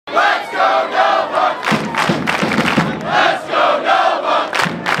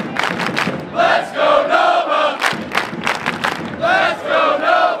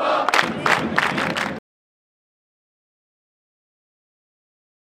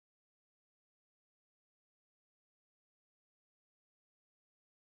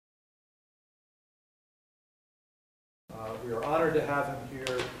We are honored to have him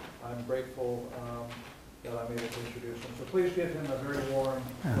here. I'm grateful that I'm able to introduce him. So please give him a very warm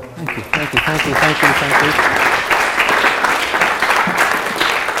welcome. Thank you, thank you, thank you, thank you, thank you.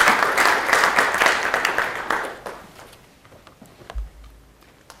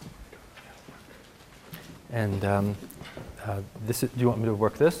 And this is, do you want me to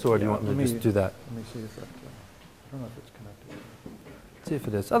work this, or do you want me to just do that? Let me see if that, I don't know if it's connected. See if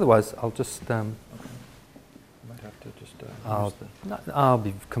it is. Otherwise, I'll just... Okay. I might have to just I'll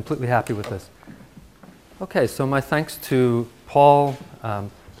be completely happy with this. Okay, so my thanks to Paul, to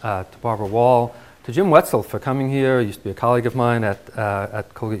Barbara Wall, to Jim Wetzel for coming here. He used to be a colleague of mine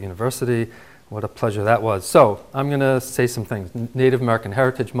at Colgate University. What a pleasure that was. So I'm going to say some things. Native American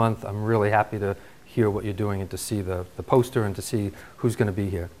Heritage Month. I'm really happy to hear what you're doing and to see the poster and to see who's going to be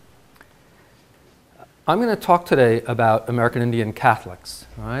here. I'm going to talk today about American Indian Catholics.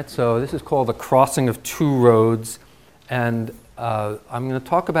 All right, so this is called The Crossing of Two Roads, and I'm going to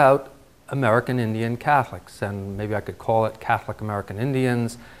talk about American Indian Catholics, and maybe I could call it Catholic American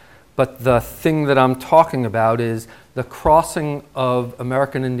Indians, but the thing that I'm talking about is the crossing of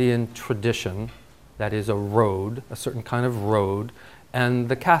American Indian tradition, that is a road, a certain kind of road, and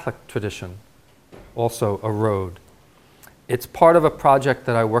the Catholic tradition, also a road. It's part of a project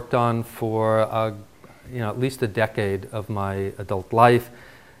that I worked on for at least a decade of my adult life,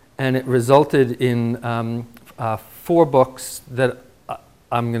 and it resulted in 4 books that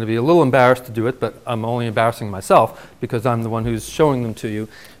I'm going to be a little embarrassed to do it, but I'm only embarrassing myself because I'm the one who's showing them to you.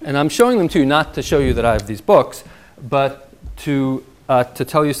 And I'm showing them to you not to show you that I have these books, but to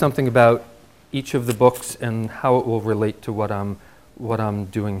tell you something about each of the books and how it will relate to what I'm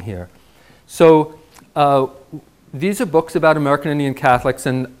doing here. So these are books about American Indian Catholics,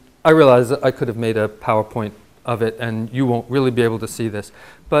 and I realize that I could have made a PowerPoint of it, and you won't really be able to see this.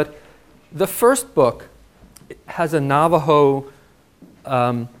 But the first book has a Navajo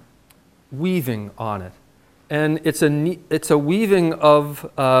weaving on it, and it's a weaving of,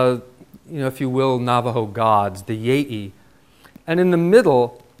 if you will, Navajo gods, the Yei. And in the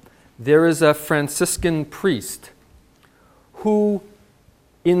middle, there is a Franciscan priest who,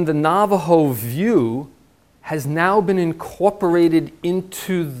 in the Navajo view, has now been incorporated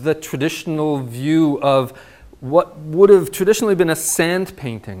into the traditional view of what would have traditionally been a sand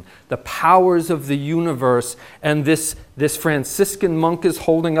painting, the powers of the universe, and this Franciscan monk is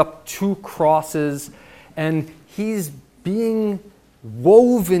holding up 2 crosses, and he's being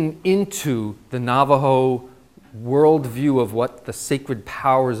woven into the Navajo worldview of what the sacred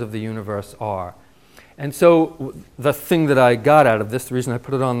powers of the universe are. And so the thing that I got out of this, the reason I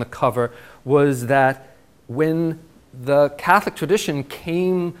put it on the cover, was that when the Catholic tradition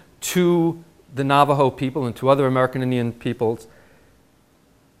came to the Navajo people and to other American Indian peoples,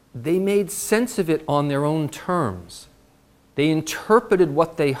 they made sense of it on their own terms. They interpreted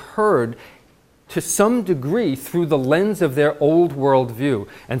what they heard to some degree through the lens of their old world view.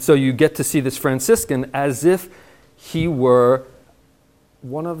 And so you get to see this Franciscan as if he were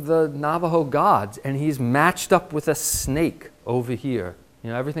one of the Navajo gods, and he's matched up with a snake over here.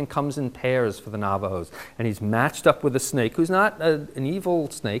 Everything comes in pairs for the Navajos, and he's matched up with a snake who's not an evil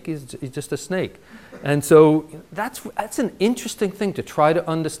snake, he's just a snake. And so that's an interesting thing to try to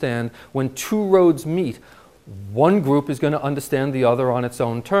understand. When 2 roads meet, one group is going to understand the other on its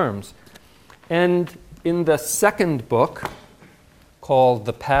own terms. And in the second book, called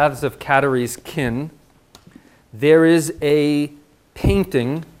The Paths of Cattery's Kin, there is a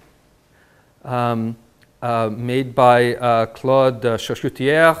painting made by Claude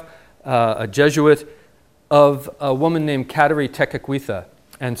Chauchoutière, a Jesuit, of a woman named Cattery Tekakwitha.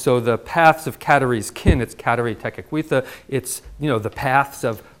 And so the paths of Cattery's kin, it's Cattery Tekakwitha, it's the paths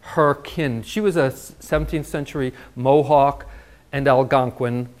of her kin. She was a 17th century Mohawk and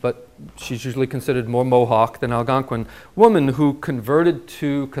Algonquin, but she's usually considered more Mohawk than Algonquin, woman who converted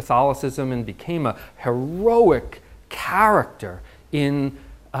to Catholicism and became a heroic character in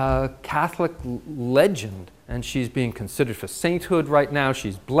Catholic legend, and she's being considered for sainthood right now.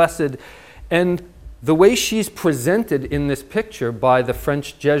 She's blessed, and the way she's presented in this picture by the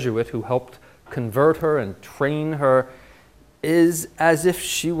French Jesuit who helped convert her and train her is as if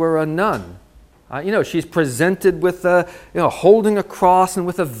she were a nun. She's presented with holding a cross and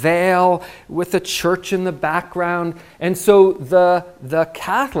with a veil, with a church in the background. And so the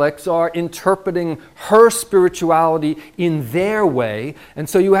Catholics are interpreting her spirituality in their way. And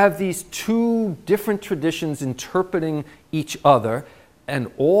so you have these two different traditions interpreting each other,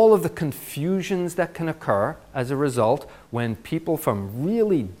 and all of the confusions that can occur as a result when people from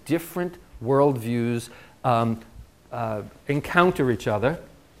really different worldviews encounter each other,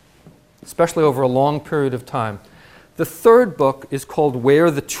 especially over a long period of time. The third book is called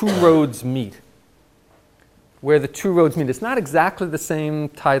Where the Two Roads Meet. Where the Two Roads Meet. It's not exactly the same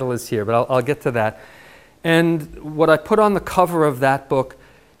title as here, but I'll get to that. And what I put on the cover of that book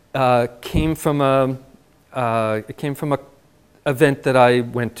came from a event that I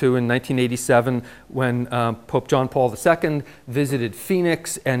went to in 1987 when Pope John Paul II visited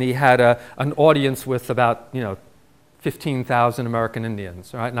Phoenix, and he had an audience with about 15,000 American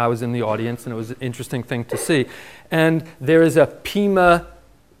Indians, right? And I was in the audience, and it was an interesting thing to see. And there is a Pima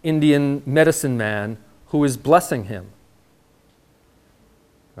Indian medicine man who is blessing him.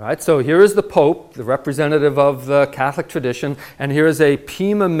 All right, so here is the Pope, the representative of the Catholic tradition, and here is a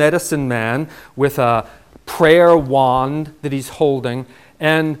Pima medicine man with a prayer wand that he's holding,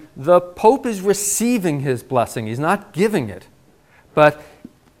 and the Pope is receiving his blessing. He's not giving it, but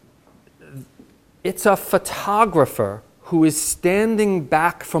it's a photographer who is standing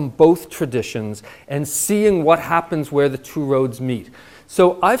back from both traditions and seeing what happens where the two roads meet.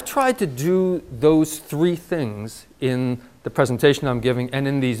 So I've tried to do those three things in the presentation I'm giving and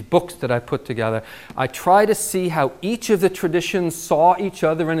in these books that I put together. I try to see how each of the traditions saw each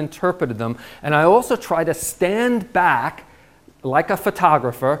other and interpreted them, and I also try to stand back like a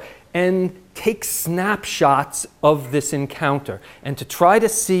photographer and take snapshots of this encounter and to try to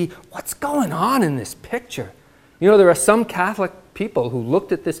see what's going on in this picture. There are some Catholic people who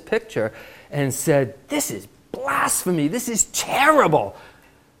looked at this picture and said, this is blasphemy, this is terrible,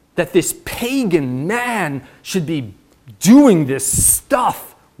 that this pagan man should be doing this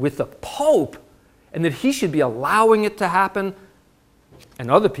stuff with the Pope and that he should be allowing it to happen.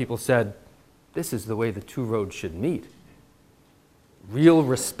 And other people said, this is the way the two roads should meet. Real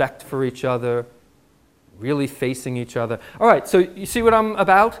respect for each other, really facing each other. All right, so you see what I'm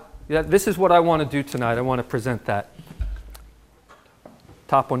about? Yeah, this is what I want to do tonight. I want to present that.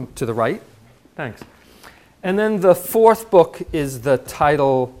 Top one to the right. Thanks. And then the fourth book is the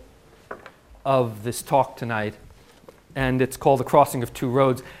title of this talk tonight, and it's called The Crossing of Two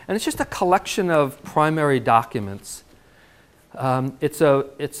Roads. And it's just a collection of primary documents. It's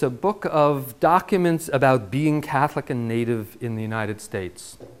a book of documents about being Catholic and Native in the United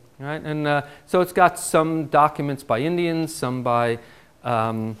States. Right? And so it's got some documents by Indians, some by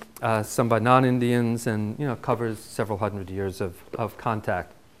non-Indians, and covers several hundred years of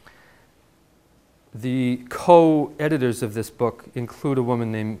contact. The co-editors of this book include a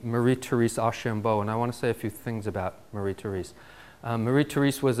woman named Marie-Therese Archambault, and I want to say a few things about Marie-Therese.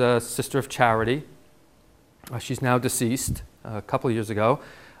 Marie-Therese was a Sister of Charity. She's now deceased a couple of years ago.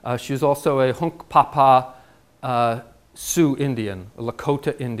 She was also a Hunkpapa Sioux Indian, a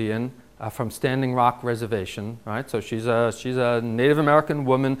Lakota Indian from Standing Rock Reservation. Right? So she's a Native American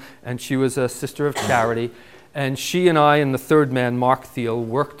woman, and she was a Sister of Charity. And she and I and the third man, Mark Thiel,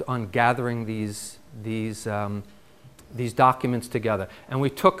 worked on gathering these documents together. And we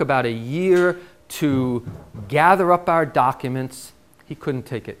took about a year to gather up our documents. He couldn't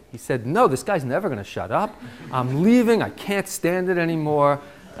take it. He said, no, this guy's never going to shut up. I'm leaving. I can't stand it anymore.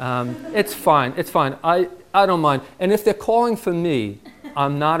 It's fine. It's fine. I don't mind. And if they're calling for me,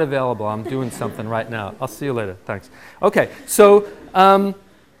 I'm not available. I'm doing something right now. I'll see you later. Thanks. Okay, so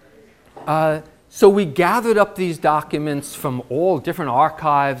we gathered up these documents from all different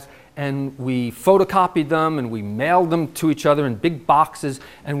archives, and we photocopied them, and we mailed them to each other in big boxes,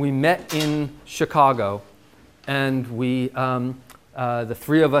 and we met in Chicago. And we, the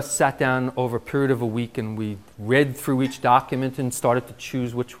three of us sat down over a period of a week, and we read through each document and started to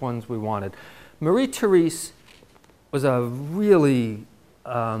choose which ones we wanted. Marie-Therese was a really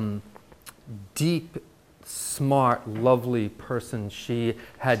deep, smart, lovely person. She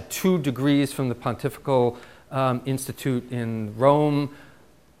had 2 degrees from the Pontifical Institute in Rome.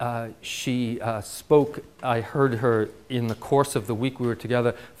 She spoke, I heard her in the course of the week we were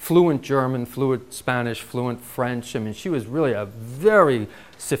together, fluent German, fluent Spanish, fluent French. I mean, she was really a very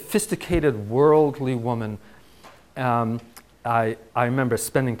sophisticated, worldly woman. I remember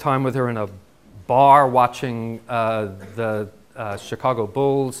spending time with her in a bar watching the Chicago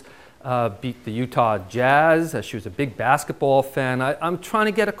Bulls beat the Utah Jazz. She was a big basketball fan. I'm trying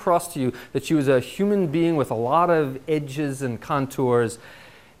to get across to you that she was a human being with a lot of edges and contours.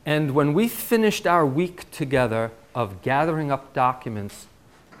 And when we finished our week together of gathering up documents,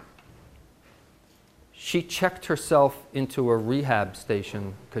 she checked herself into a rehab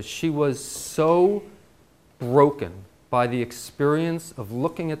station because she was so broken by the experience of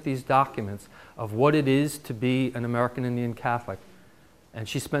looking at these documents of what it is to be an American Indian Catholic. And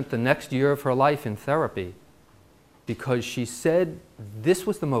she spent the next year of her life in therapy because she said this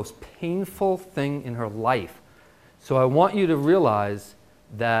was the most painful thing in her life. So I want you to realize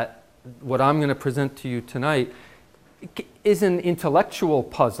that what I'm going to present to you tonight is an intellectual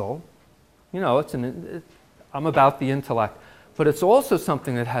puzzle. You know, I'm about the intellect. But it's also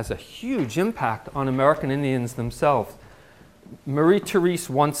something that has a huge impact on American Indians themselves. Marie Therese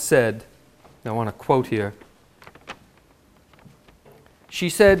once said, I want to quote here, she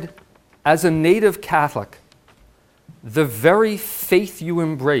said, "As a native Catholic, the very faith you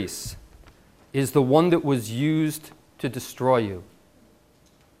embrace is the one that was used to destroy you,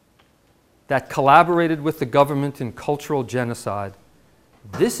 that collaborated with the government in cultural genocide.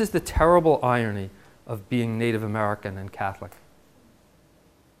 This is the terrible irony of being Native American and Catholic."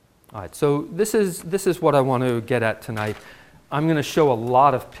 All right, so this is what I want to get at tonight. I'm going to show a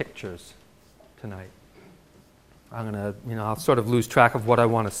lot of pictures tonight. I'm going to, I'll sort of lose track of what I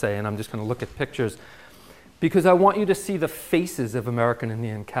want to say, and I'm just going to look at pictures because I want you to see the faces of American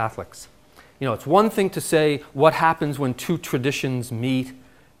Indian Catholics. It's one thing to say what happens when two traditions meet,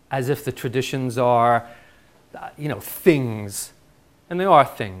 as if the traditions are, things, and they are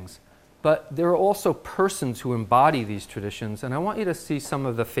things. But there are also persons who embody these traditions, and I want you to see some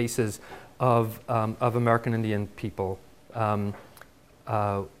of the faces of American Indian people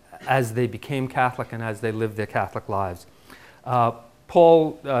as they became Catholic and as they lived their Catholic lives.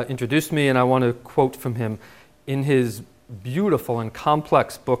 Paul introduced me, and I want to quote from him. In his beautiful and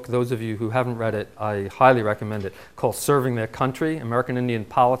complex book, those of you who haven't read it, I highly recommend it, called Serving Their Country, American Indian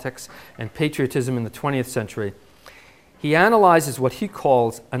Politics and Patriotism in the 20th Century, he analyzes what he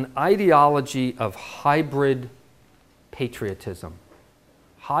calls an ideology of hybrid patriotism.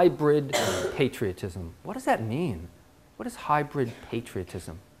 Hybrid patriotism. What does that mean? What is hybrid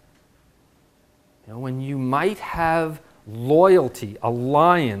patriotism? When you might have loyalty,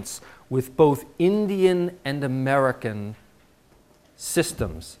 alliance with both Indian and American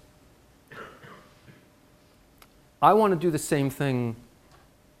systems. I want to do the same thing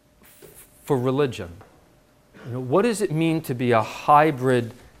for religion. What does it mean to be a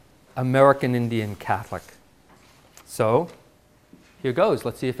hybrid American Indian Catholic? So, here goes.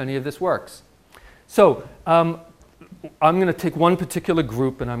 Let's see if any of this works. So, I'm going to take one particular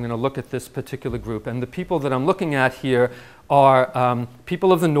group and I'm going to look at this particular group. And the people that I'm looking at here are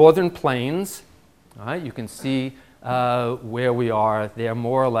people of the Northern Plains. All right, you can see where we are there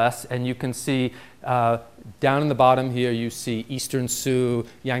more or less. And you can see down in the bottom here, you see Eastern Sioux,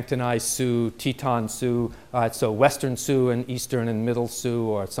 Yanktonai Sioux, Teton Sioux. All right, so Western Sioux and Eastern and Middle Sioux,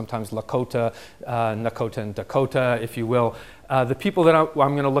 or sometimes Lakota, Nakota and Dakota, if you will. The people that I'm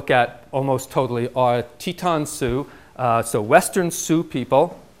going to look at almost totally are Teton Sioux. So Western Sioux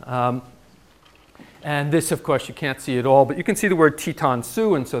people, and this, of course, you can't see it all, but you can see the word Teton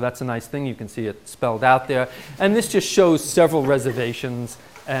Sioux, and so that's a nice thing. You can see it spelled out there. And this just shows several reservations,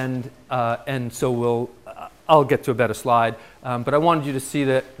 and so I'll get to a better slide. But I wanted you to see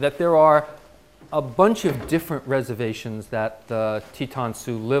that there are a bunch of different reservations that the Teton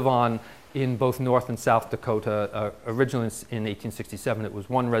Sioux live on in both North and South Dakota. Originally in 1867 it was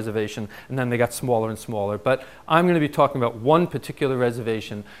one reservation, and then they got smaller and smaller. But I'm going to be talking about one particular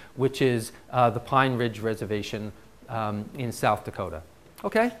reservation, which is the Pine Ridge Reservation in South Dakota.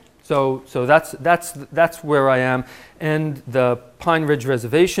 Okay, so that's where I am. And the Pine Ridge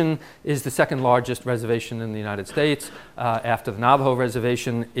Reservation is the second largest reservation in the United States after the Navajo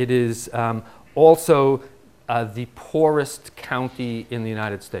Reservation. It is also the poorest county in the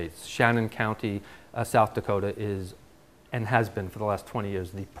United States. Shannon County, South Dakota is, and has been for the last 20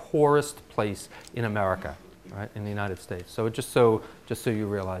 years, the poorest place in America, right, in the United States. So just so you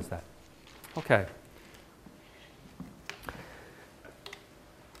realize that. Okay.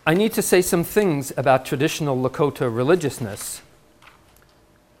 I need to say some things about traditional Lakota religiousness.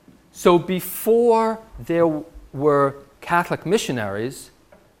 So before there were Catholic missionaries,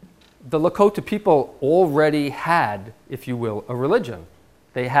 the Lakota people already had, if you will, a religion.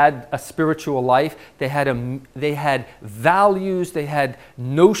 They had a spiritual life. They had values. They had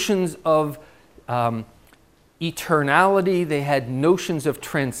notions of eternality. They had notions of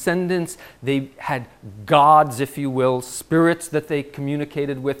transcendence. They had gods, if you will, spirits that they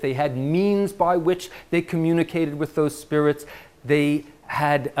communicated with. They had means by which they communicated with those spirits. They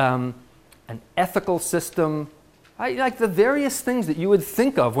had an ethical system. like the various things that you would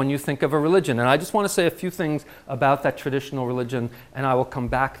think of when you think of a religion. And I just want to say a few things about that traditional religion, and I will come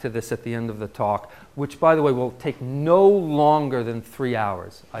back to this at the end of the talk, which, by the way, will take no longer than 3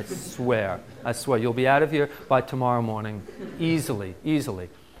 hours. I swear. I swear. You'll be out of here by tomorrow morning, easily, easily.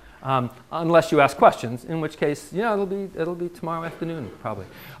 Unless you ask questions, in which case, it'll be tomorrow afternoon, probably.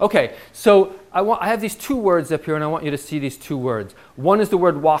 Okay, so I have these 2 words up here, and I want you to see these 2 words. One is the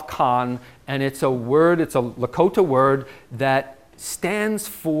word wakan, and it's a Lakota word that stands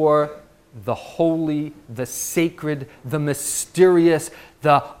for the holy, the sacred, the mysterious,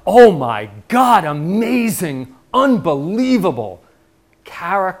 the, oh my God, amazing, unbelievable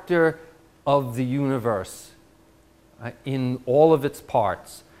character of the universe in all of its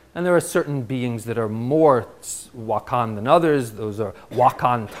parts. And there are certain beings that are more Wakan than others. Those are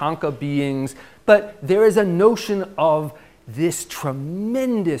Wakan Tanka beings. But there is a notion of this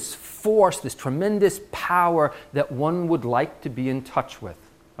tremendous force, this tremendous power that one would like to be in touch with.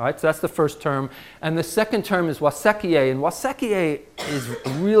 All right, so that's the first term. And the second term is Wasekie. And Wasekie is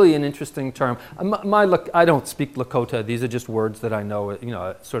really an interesting term. I don't speak Lakota. These are just words that I know,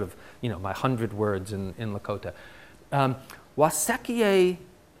 my 100 words in Lakota. Wasekie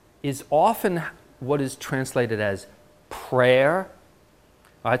is often what is translated as prayer.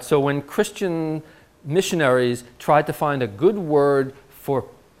 All right, so when Christian missionaries tried to find a good word for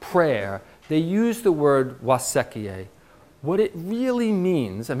prayer, they used the word wasekie. What it really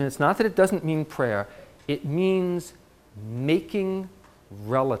means, it's not that it doesn't mean prayer, it means making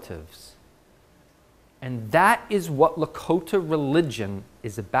relatives. And that is what Lakota religion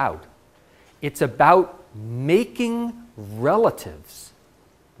is about. It's about making relatives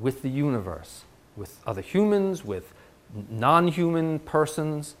with the universe, with other humans, with non-human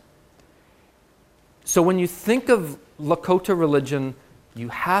persons. So when you think of Lakota religion, you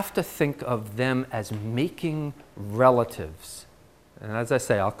have to think of them as making relatives. And as I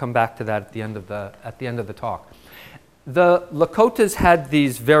say, I'll come back to that at the end of the talk. The Lakotas had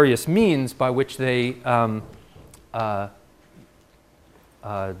these various means by which they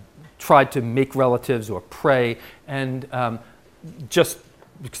tried to make relatives or pray, and just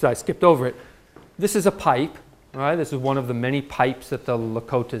because I skipped over it, this is a pipe. All right, this is one of the many pipes that the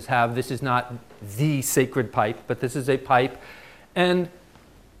Lakotas have. This is not the sacred pipe, but this is a pipe, and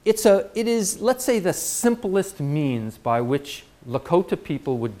it is, let's say, the simplest means by which Lakota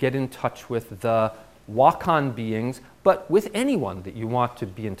people would get in touch with the Wakan beings, but with anyone that you want to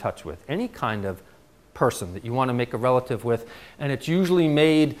be in touch with, any kind of person that you want to make a relative with, and it's usually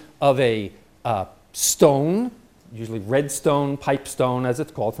made of a stone, usually red stone, pipe stone as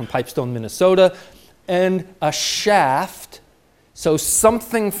it's called, from Pipestone, Minnesota, and a shaft, so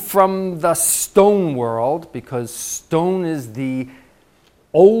something from the stone world, because stone is the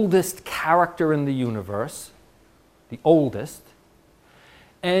oldest character in the universe, the oldest,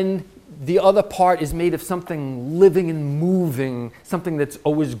 and the other part is made of something living and moving, something that's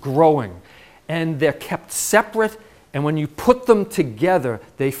always growing, and they're kept separate. And when you put them together,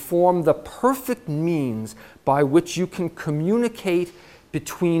 they form the perfect means by which you can communicate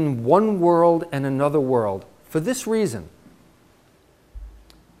between one world and another world. For this reason,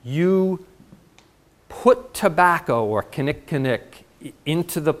 you put tobacco or kinnick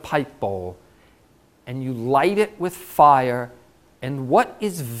into the pipe bowl, and you light it with fire, and what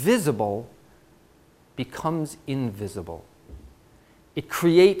is visible becomes invisible. It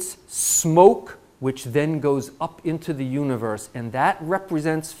creates smoke, which then goes up into the universe, and that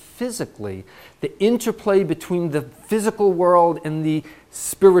represents physically the interplay between the physical world and the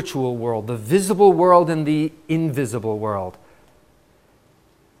spiritual world, the visible world and the invisible world.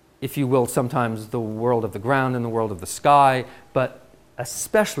 If you will, sometimes the world of the ground and the world of the sky, but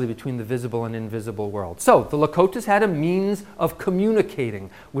especially between the visible and invisible world. So the Lakotas had a means of communicating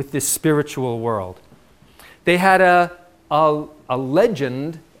with this spiritual world. They had a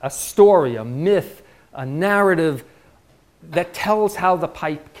legend, a story, a myth, a narrative that tells how the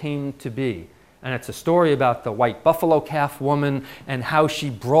pipe came to be. And it's a story about the white buffalo calf woman and how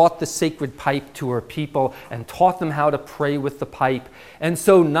she brought the sacred pipe to her people and taught them how to pray with the pipe. And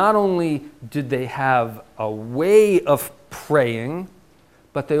so not only did they have a way of praying,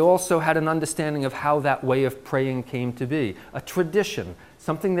 but they also had an understanding of how that way of praying came to be, a tradition,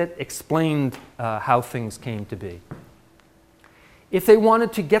 something that explained how things came to be. If they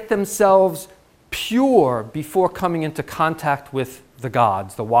wanted to get themselves pure before coming into contact with the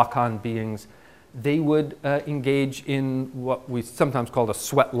gods, the Wakan beings, they would engage in what we sometimes call a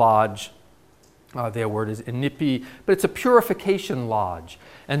sweat lodge. Their word is inipi, but it's a purification lodge.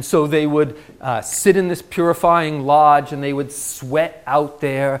 And so they would sit in this purifying lodge and they would sweat out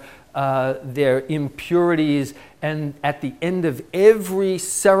their impurities. And at the end of every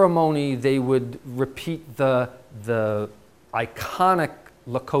ceremony, they would repeat the iconic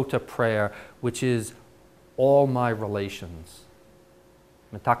Lakota prayer, which is all my relations.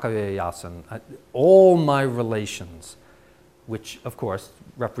 Metakawe yasan, all my relations, which of course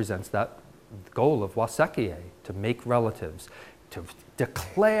represents that goal of Wasekie, to make relatives, to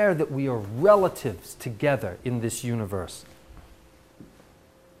declare that we are relatives together in this universe.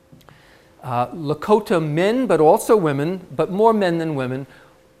 Lakota men, but also women, but more men than women,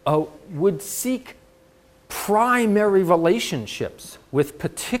 would seek primary relationships with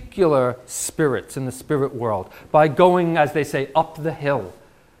particular spirits in the spirit world by going, as they say, up the hill,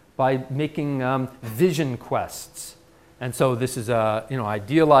 by making vision quests. And so this is a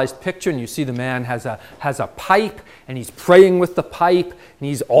idealized picture, and you see the man has a pipe, and he's praying with the pipe, and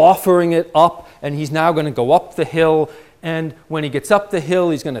he's offering it up, and he's now going to go up the hill. And when he gets up the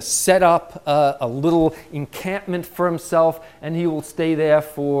hill, he's going to set up a little encampment for himself, and he will stay there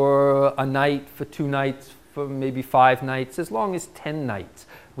for a night, for 2 nights, for maybe 5 nights, as long as 10 nights,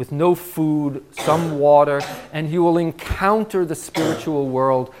 with no food, some water, and he will encounter the spiritual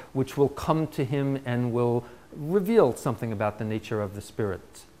world, which will come to him and will reveal something about the nature of the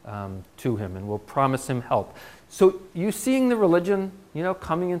spirits to him, and will promise him help. So you seeing the religion,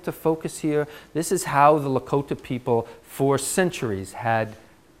 coming into focus here. This is how the Lakota people for centuries had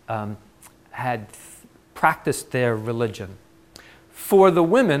practiced their religion. For the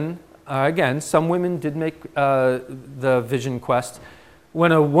women, again, some women did make the vision quest.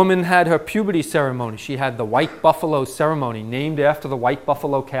 When a woman had her puberty ceremony, she had the white buffalo ceremony, named after the white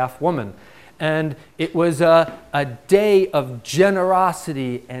buffalo calf woman. And it was a day of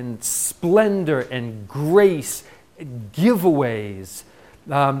generosity and splendor and grace, giveaways.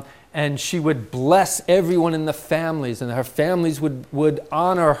 And she would bless everyone in the families, and her families would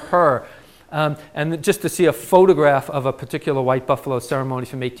honor her. And just to see a photograph of a particular white buffalo ceremony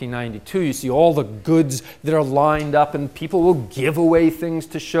from 1892, you see all the goods that are lined up, and people will give away things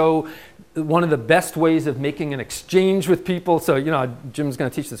to show one of the best ways of making an exchange with people. So, Jim's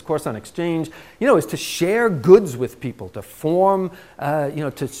going to teach this course on exchange, is to share goods with people, to form,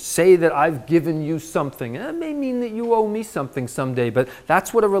 to say that I've given you something. And that may mean that you owe me something someday, but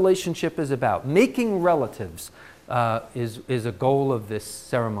that's what a relationship is about. Making relatives is a goal of this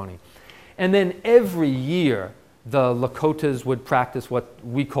ceremony. And then every year, the Lakotas would practice what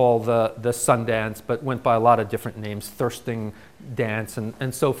we call the Sundance, but went by a lot of different names, thirsting dance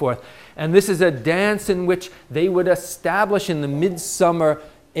and so forth. And this is a dance in which they would establish in the midsummer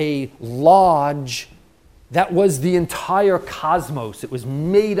a lodge that was the entire cosmos. It was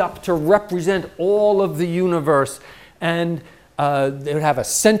made up to represent all of the universe. And they would have a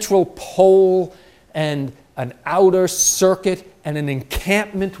central pole and an outer circuit, and an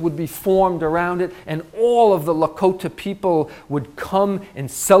encampment would be formed around it, and all of the Lakota people would come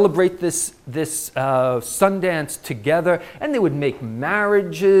and celebrate this Sundance together, and they would make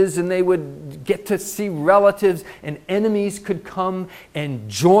marriages, and they would get to see relatives, and enemies could come and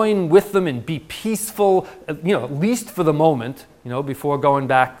join with them and be peaceful, at least for the moment, before going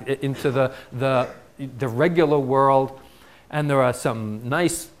back into the regular world. And there are some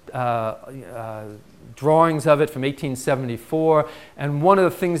nice drawings of it from 1874, and one of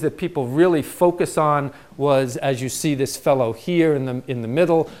the things that people really focus on was, as you see this fellow here in the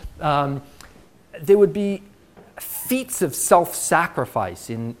middle, there would be feats of self-sacrifice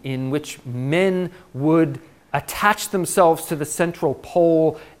in which men would attach themselves to the central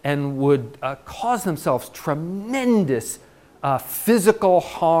pole and would cause themselves tremendous physical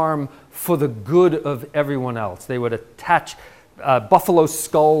harm for the good of everyone else. They would attach buffalo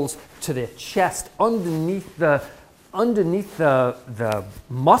skulls to their chest underneath the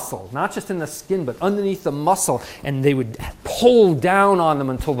muscle, not just in the skin, but underneath the muscle, and they would pull down on them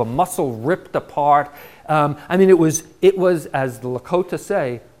until the muscle ripped apart. It was, as the Lakota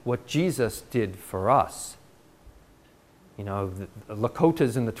say, what Jesus did for us. The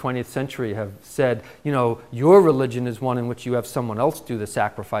Lakotas in the 20th century have said, your religion is one in which you have someone else do the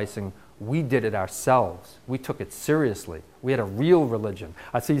sacrificing. We did it ourselves. We took it seriously. We had a real religion.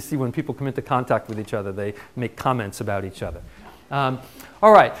 So you see when people come into contact with each other, they make comments about each other.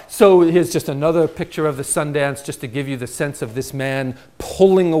 All right, so here's just another picture of the Sundance, just to give you the sense of this man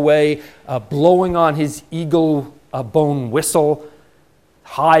pulling away, blowing on his eagle bone whistle,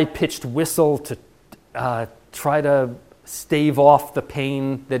 high-pitched whistle to try to stave off the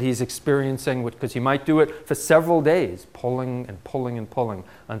pain that he's experiencing, because he might do it for several days, pulling and pulling and pulling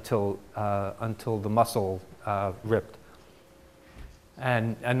until the muscle ripped.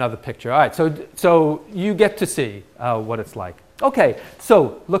 And another picture. All right, so you get to see what it's like. Okay,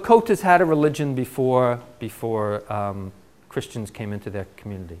 so Lakotas had a religion before Christians came into their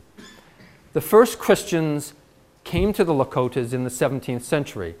community. The first Christians came to the Lakotas in the 17th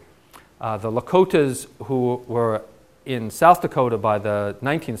century. The Lakotas, who were in South Dakota by the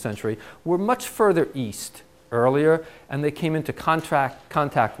 19th century, were much further east earlier, and they came into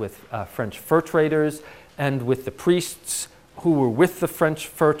contact with French fur traders and with the priests who were with the French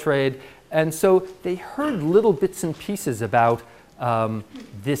fur trade. And so they heard little bits and pieces about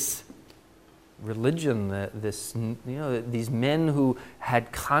this religion, these men who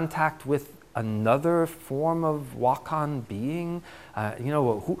had contact with another form of Wakan being.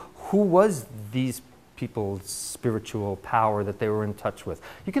 Who was these people's spiritual power that they were in touch with?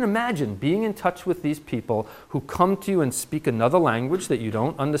 You can imagine being in touch with these people who come to you and speak another language that you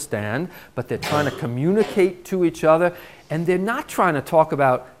don't understand, but they're trying to communicate to each other, and they're not trying to talk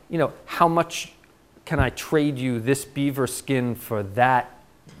about, how much can I trade you this beaver skin for that,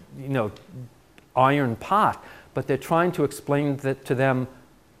 iron pot, but they're trying to explain to them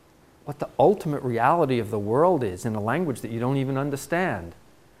what the ultimate reality of the world is in a language that you don't even understand.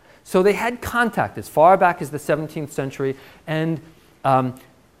 So they had contact as far back as the 17th century, and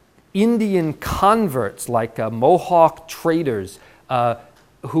Indian converts like Mohawk traders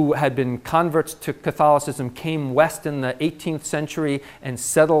who had been converts to Catholicism came west in the 18th century and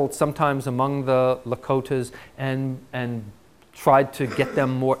settled sometimes among the Lakotas and tried to get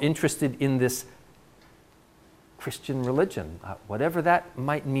them more interested in this Christian religion, whatever that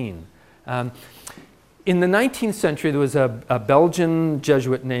might mean. In the 19th century, there was a Belgian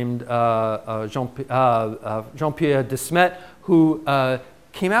Jesuit named Jean-Pierre de Smet who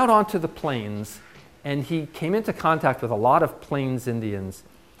came out onto the plains, and he came into contact with a lot of Plains Indians,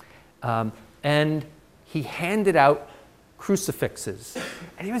 and he handed out crucifixes.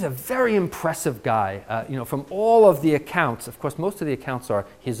 And he was a very impressive guy. From all of the accounts, of course, most of the accounts are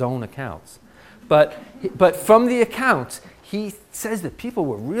his own accounts, but from the accounts, he says that people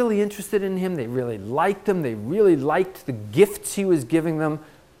were really interested in him. They really liked him. They really liked the gifts he was giving them.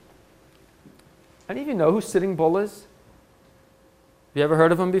 Any of you know who Sitting Bull is? Have you ever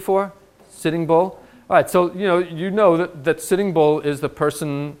heard of him before? Sitting Bull? All right, so you know that Sitting Bull is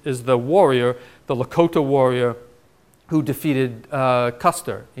the warrior, the Lakota warrior who defeated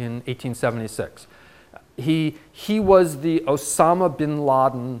Custer in 1876. He was the Osama bin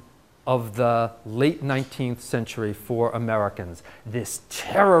Laden of the late 19th century for Americans. This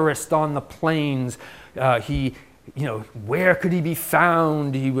terrorist on the plains, where could he be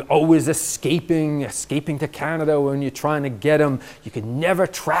found? He was always escaping to Canada when you're trying to get him. You could never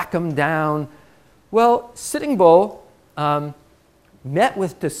track him down. Well, Sitting Bull met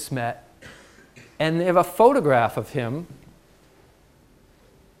with de Smet, and they have a photograph of him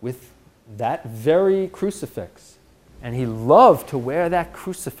with that very crucifix. And he loved to wear that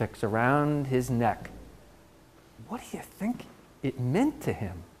crucifix around his neck. What do you think it meant to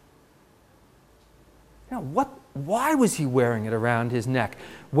him? Why was he wearing it around his neck?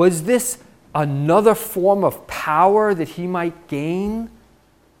 Was this another form of power that he might gain?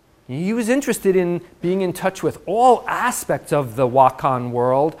 He was interested in being in touch with all aspects of the Wakan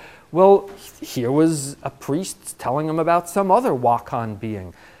world. Well, here was a priest telling him about some other Wakan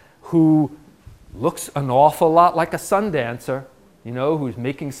being who looks an awful lot like a sun dancer, who's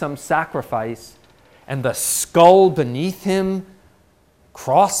making some sacrifice, and the skull beneath him,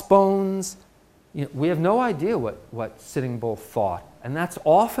 crossbones. We have no idea what Sitting Bull thought, and that's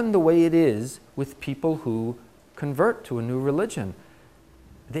often the way it is with people who convert to a new religion.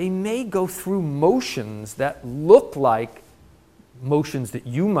 They may go through motions that look like motions that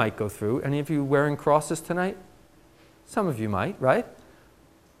you might go through. Any of you wearing crosses tonight? Some of you might, right?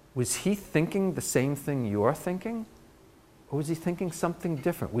 Was he thinking the same thing you're thinking? Or was he thinking something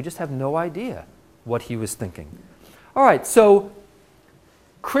different? We just have no idea what he was thinking. All right, so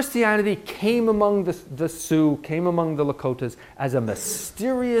Christianity came among the Sioux, came among the Lakotas as a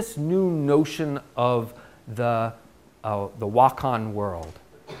mysterious new notion of the Wakan world,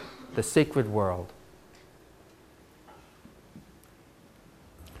 the sacred world.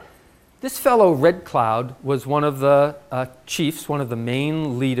 This fellow, Red Cloud, was one of the chiefs, one of the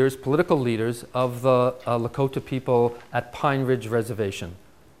main leaders, political leaders of the Lakota people at Pine Ridge Reservation.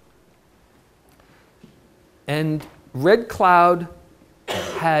 And Red Cloud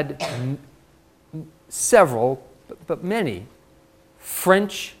had several, but many,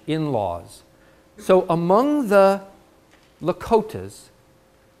 French in-laws. So among the Lakotas,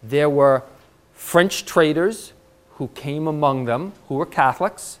 there were French traders who came among them, who were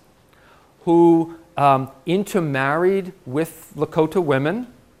Catholics, who intermarried with Lakota women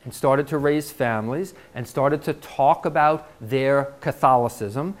and started to raise families and started to talk about their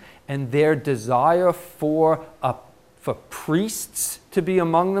Catholicism and their desire for priests to be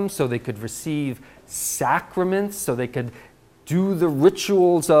among them so they could receive sacraments, so they could do the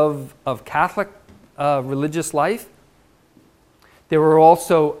rituals of Catholic religious life. There were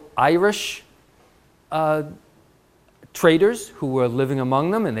also Irish traders who were living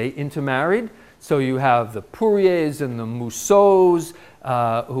among them, and they intermarried. So you have the Poiriers and the Mousseaus,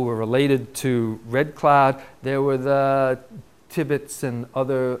 who were related to Red Cloud. There were the Tibbets and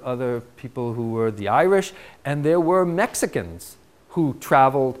other people who were the Irish, and there were Mexicans who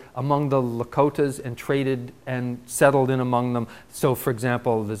traveled among the Lakotas and traded and settled in among them. So, for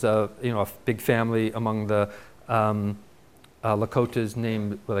example, there's a big family among the Lakotas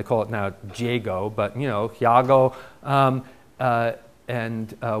named, well, they call it now Jago, but Hiago,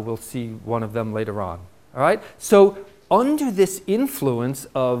 and we'll see one of them later on. All right. So, under this influence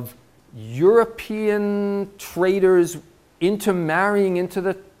of European traders intermarrying into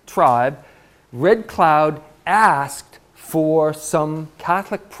the tribe, Red Cloud asked for some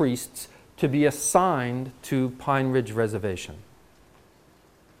Catholic priests to be assigned to Pine Ridge Reservation.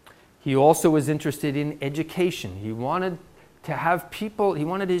 He also was interested in education. He wanted to have people, he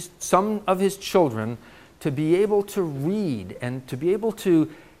wanted some of his children to be able to read and to be able to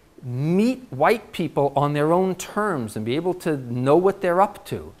meet white people on their own terms and be able to know what they're up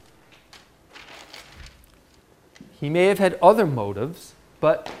to. He may have had other motives,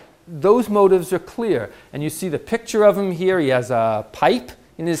 but those motives are clear. And you see the picture of him here. He has a pipe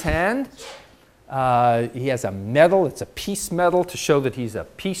in his hand. He has a medal. It's a peace medal to show that he's a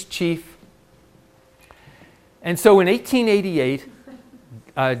peace chief. And so in 1888,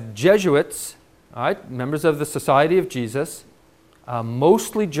 Jesuits, all right, members of the Society of Jesus,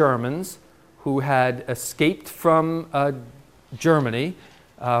 mostly Germans who had escaped from Germany,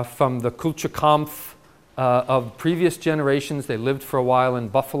 from the Kulturkampf of previous generations. They lived for a while in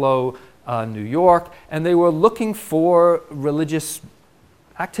Buffalo, New York, and they were looking for religious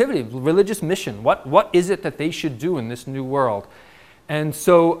activity, religious mission. What is it that they should do in this new world? And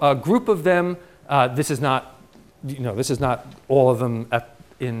so a group of them, this is not all of them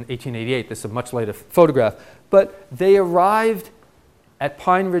in 1888. This is a much later photograph. But they arrived at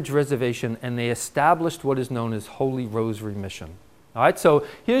Pine Ridge Reservation and they established what is known as Holy Rosary Mission. All right, so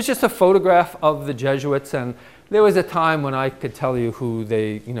here's just a photograph of the Jesuits, and there was a time when I could tell you who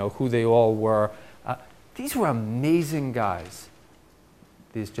they all were. These were amazing guys,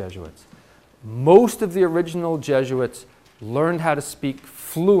 these Jesuits. Most of the original Jesuits learned how to speak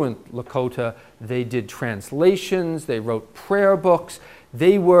fluent Lakota. They did translations, they wrote prayer books.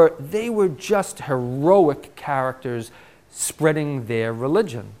 They were just heroic characters spreading their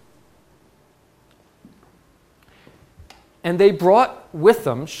religion. And they brought with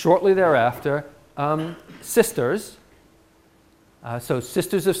them, shortly thereafter, sisters. So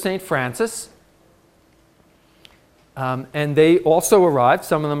Sisters of St. Francis. And they also arrived,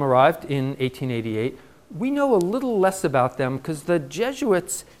 some of them arrived in 1888. We know a little less about them because the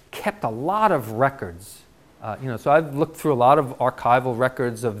Jesuits kept a lot of records. So I've looked through a lot of archival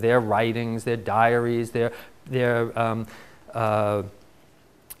records of their writings, their diaries, their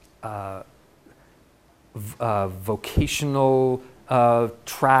vocational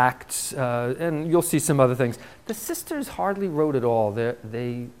tracts, and you'll see some other things. The sisters hardly wrote at all.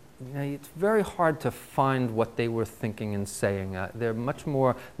 It's very hard to find what they were thinking and saying. They're much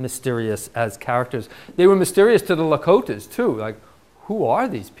more mysterious as characters. They were mysterious to the Lakotas too. Like, who are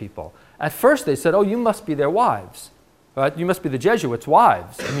these people? At first they said, oh, you must be their wives. Right? You must be the Jesuits'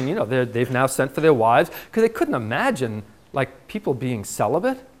 wives. I mean, they've now sent for their wives because they couldn't imagine like people being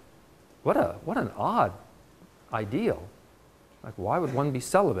celibate. What an odd ideal. Like, why would one be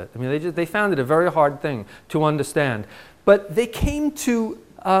celibate? I mean, they found it a very hard thing to understand. But they came to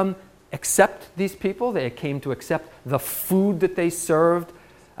accept these people. They came to accept the food that they served.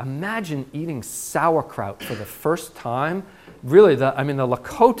 Imagine eating sauerkraut for the first time. Really, the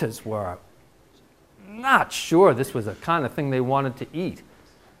Lakotas were not sure this was the kind of thing they wanted to eat.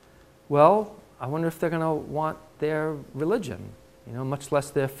 Well, I wonder if they're going to want their religion, much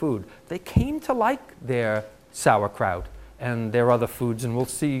less their food. They came to like their sauerkraut and their other foods, and we'll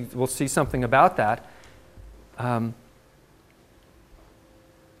see something about that.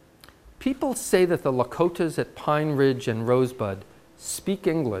 People say that the Lakotas at Pine Ridge and Rosebud speak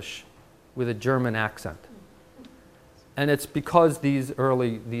English with a German accent. And it's because these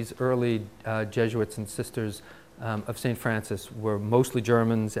early Jesuits and sisters of St. Francis were mostly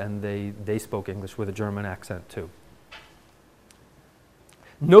Germans, and they spoke English with a German accent too.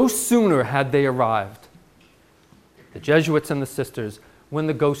 No sooner had they arrived, the Jesuits and the sisters, when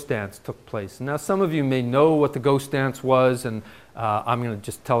the ghost dance took place. Now, some of you may know what the ghost dance was, and I'm going to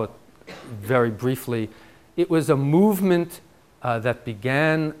just tell it very briefly. It was a movement that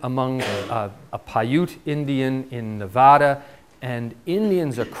began among a Paiute Indian in Nevada, and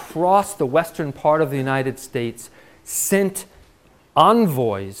Indians across the western part of the United States sent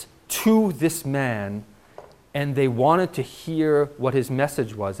envoys to this man, and they wanted to hear what his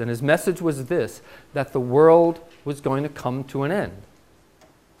message was. And his message was this, that the world was going to come to an end,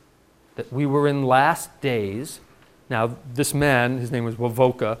 that we were in last days. Now, this man, his name was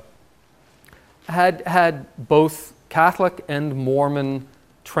Wovoka, had both Catholic and Mormon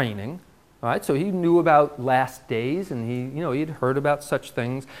training. All right, so he knew about last days, and he'd heard about such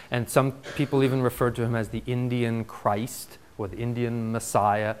things, and some people even referred to him as the Indian Christ or the Indian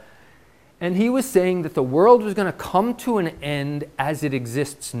Messiah. And he was saying that the world was going to come to an end as it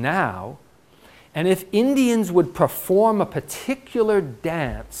exists now, and if Indians would perform a particular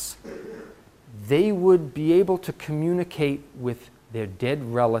dance, they would be able to communicate with their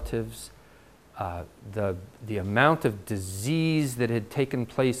dead relatives. The amount of disease that had taken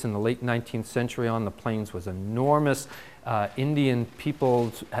place in the late 19th century on the plains was enormous. Indian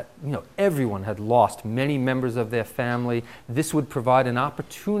people, everyone had lost many members of their family. This would provide an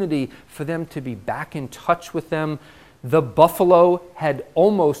opportunity for them to be back in touch with them. The buffalo had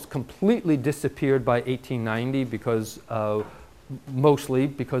almost completely disappeared by 1890 because mostly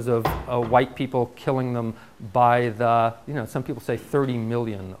because of white people killing them by the, some people say 30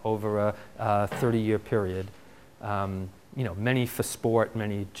 million over a 30-year period. Many for sport,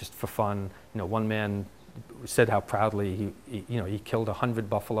 many just for fun. One man said how proudly he killed 100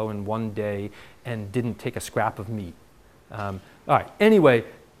 buffalo in one day and didn't take a scrap of meat. All right, anyway,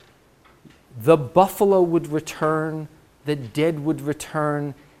 the buffalo would return, the dead would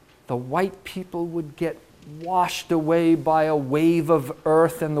return, the white people would get washed away by a wave of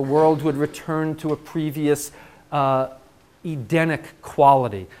earth, and the world would return to a previous Edenic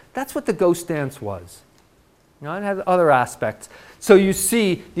quality. That's what the ghost dance was. It had other aspects. So you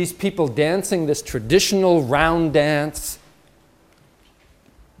see these people dancing this traditional round dance,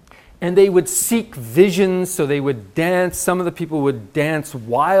 and they would seek visions, so they would dance. Some of the people would dance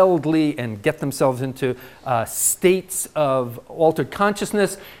wildly and get themselves into states of altered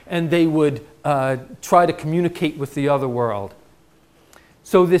consciousness, and they would try to communicate with the other world.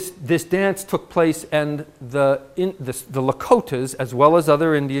 So this dance took place, and the Lakotas, as well as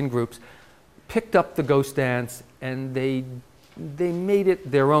other Indian groups, picked up the ghost dance, and they made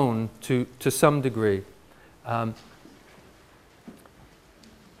it their own to some degree. On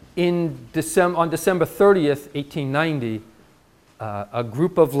December 30th, 1890, a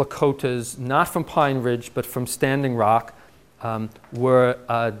group of Lakotas, not from Pine Ridge, but from Standing Rock, were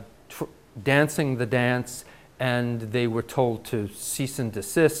dancing the dance, and they were told to cease and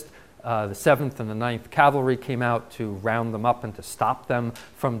desist. The 7th and the 9th Cavalry came out to round them up and to stop them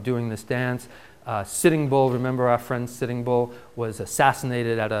from doing this dance. Sitting Bull, remember our friend Sitting Bull, was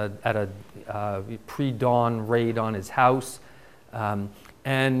assassinated at a pre-dawn raid on his house.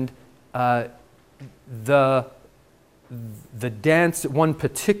 And the dance, one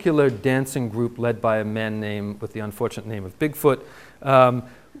particular dancing group led by a man with the unfortunate name of Bigfoot,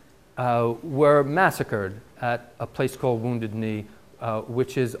 were massacred at a place called Wounded Knee,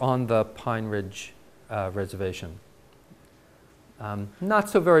 which is on the Pine Ridge Reservation. Not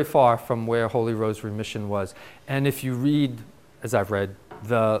so very far from where Holy Rosary Mission was. And if you read, as I've read,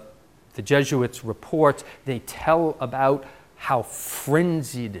 the Jesuits' report, they tell about how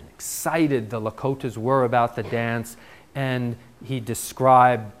frenzied and excited the Lakotas were about the dance, and he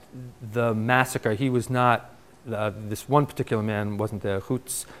described the massacre. He was not, this one particular man wasn't there,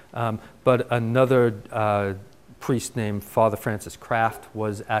 Hoots, but another priest named Father Francis Kraft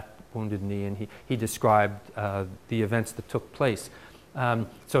was at Wounded Knee, and he described the events that took place.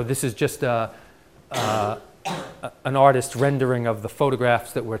 So this is just an artist's rendering of the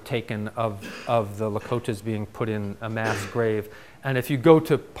photographs that were taken of the Lakotas being put in a mass grave. And if you go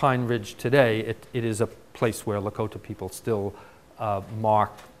to Pine Ridge today, it is a place where Lakota people still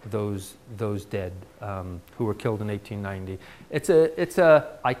mark those dead who were killed in 1890. It's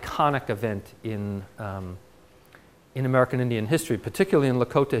a iconic event in American Indian history, particularly in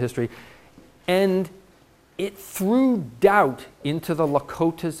Lakota history, and it threw doubt into the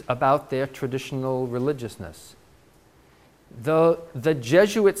Lakotas about their traditional religiousness. The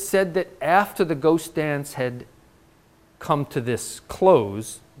Jesuits said that after the ghost dance had come to this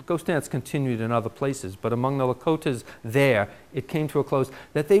close, ghost dance continued in other places, but among the Lakotas there, it came to a close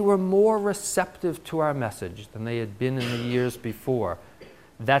that they were more receptive to our message than they had been in the years before.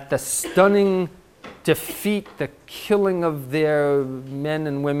 That the stunning defeat, the killing of their men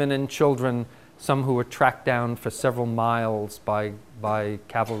and women and children, some who were tracked down for several miles by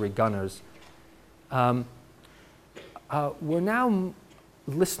cavalry gunners, we're now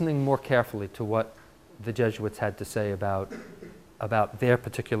listening more carefully to what the Jesuits had to say about their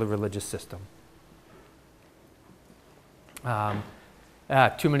particular religious system.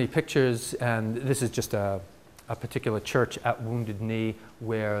 Too many pictures, and this is just a particular church at Wounded Knee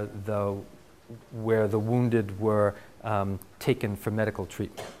where the wounded were taken for medical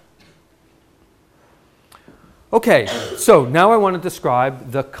treatment. Okay, so now I want to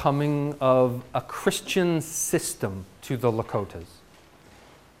describe the coming of a Christian system to the Lakotas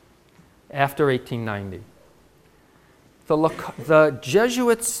after 1890. The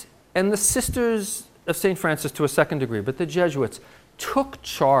Jesuits and the Sisters of St. Francis to a second degree, but the Jesuits took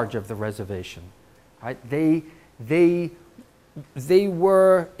charge of the reservation. Right? They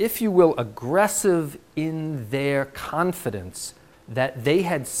were, if you will, aggressive in their confidence that they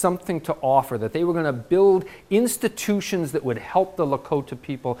had something to offer, that they were going to build institutions that would help the Lakota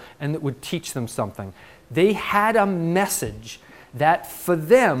people and that would teach them something. They had a message that for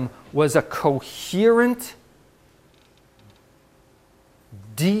them was a coherent,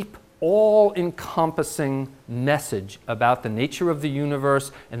 deep, all-encompassing message about the nature of the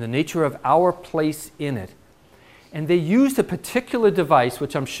universe and the nature of our place in it. And they used a particular device,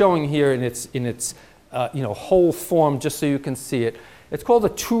 which I'm showing here in its whole form, just so you can see it. It's called a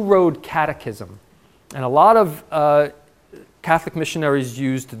two-road catechism. And a lot of Catholic missionaries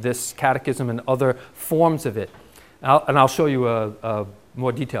used this catechism and other forms of it. And I'll show you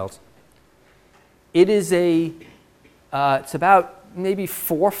more details. It is it's about maybe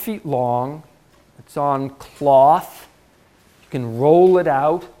 4 feet long. It's on cloth. You can roll it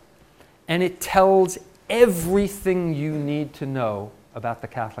out. And it tells everything you need to know about the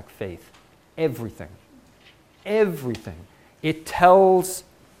Catholic faith. Everything. Everything. It tells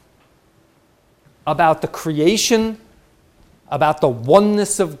about the creation, about the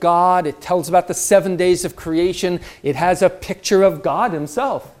oneness of God. It tells about the 7 days of creation. It has a picture of God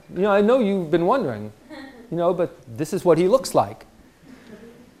himself. I know you've been wondering, but this is what he looks like.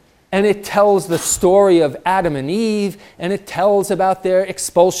 And it tells the story of Adam and Eve, and it tells about their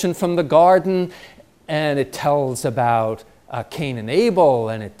expulsion from the garden, and it tells about Cain and Abel,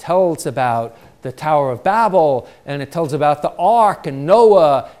 and it tells about the Tower of Babel, and it tells about the Ark and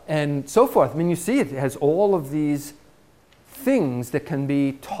Noah and so forth. I mean, you see it has all of these things that can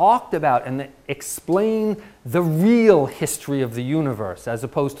be talked about and that explain the real history of the universe, as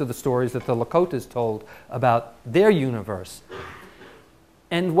opposed to the stories that the Lakotas told about their universe.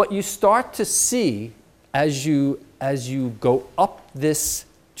 And what you start to see as you go up this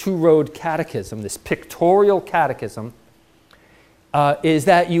two-road catechism, this pictorial catechism, is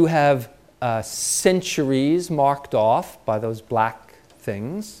that you have centuries marked off by those black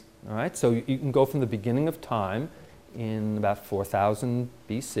things. All right, so you can go from the beginning of time in about 4000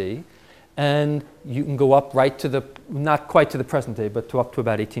 BC, and you can go up right to not quite to the present day, but up to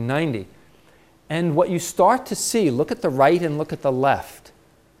about 1890. And what you start to see, look at the right and look at the left.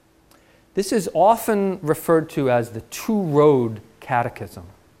 This is often referred to as the two-road catechism.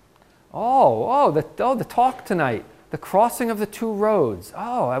 The talk tonight. The crossing of the two roads.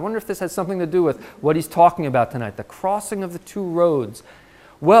 I wonder if this has something to do with what he's talking about tonight, the crossing of the two roads.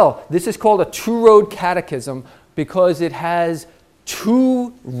 Well, this is called a two-road catechism because it has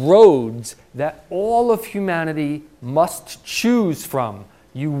two roads that all of humanity must choose from.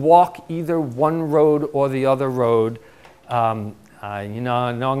 You walk either one road or the other road. I'm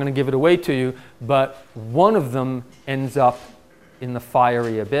going to give it away to you, but one of them ends up in the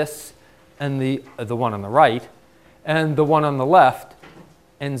fiery abyss, and the one on the right, and the one on the left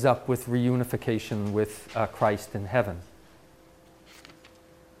ends up with reunification with Christ in heaven.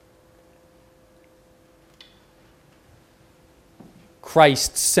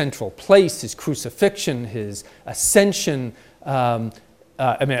 Christ's central place, his crucifixion, his ascension,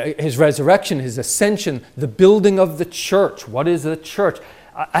 his resurrection, his ascension, the building of the church. What is the church?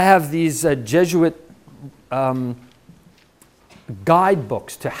 I have these Jesuit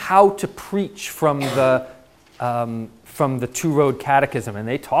guidebooks to how to preach from the from the Two Road Catechism, and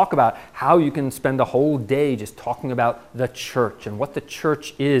they talk about how you can spend a whole day just talking about the church and what the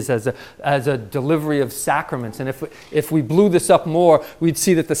church is as a delivery of sacraments. And if we blew this up more, we'd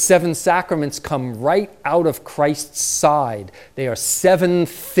see that the 7 sacraments come right out of Christ's side. They are 7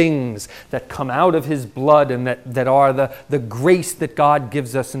 things that come out of his blood and that are the grace that God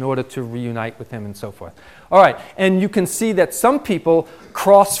gives us in order to reunite with him and so forth. All right, and you can see that some people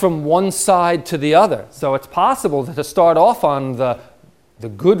cross from one side to the other. So it's possible to start off on the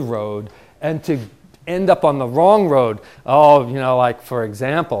good road and to end up on the wrong road. Oh, like for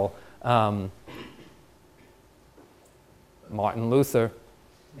example, Martin Luther,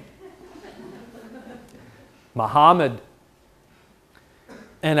 Muhammad,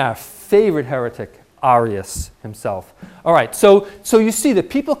 and our favorite heretic, Arius himself. All right, so you see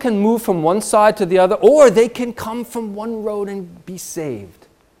that people can move from one side to the other, or they can come from one road and be saved.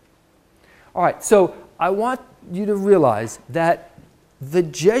 All right, so I want you to realize that the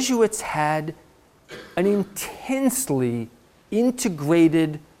Jesuits had an intensely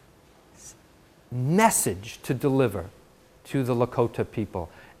integrated message to deliver to the Lakota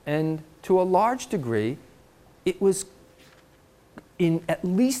people. And to a large degree, it was at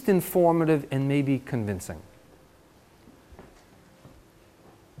least informative and maybe convincing.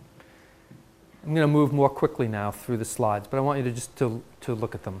 I'm going to move more quickly now through the slides, but I want you to just to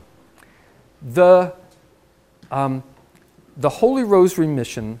look at them. The Holy Rosary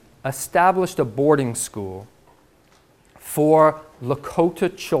Mission established a boarding school for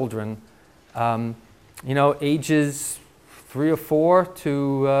Lakota children, ages 3 or 4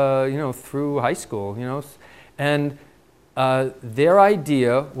 to through high school, and their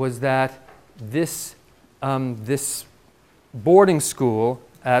idea was that this boarding school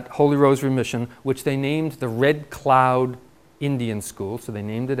at Holy Rosary Mission, which they named the Red Cloud Indian School, so they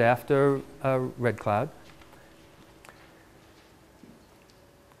named it after Red Cloud,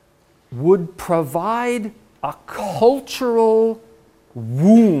 would provide a cultural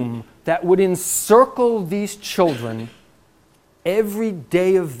womb that would encircle these children every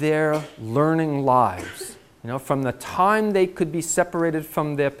day of their learning lives. From the time they could be separated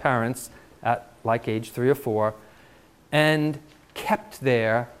from their parents at like age 3 or 4 and kept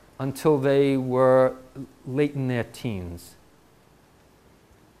there until they were late in their teens.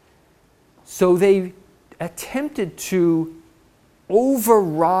 So they attempted to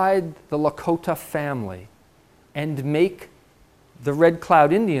override the Lakota family and make the Red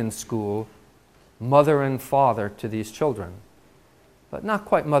Cloud Indian School mother and father to these children. But not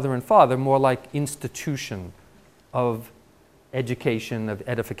quite mother and father, more like institution of education, of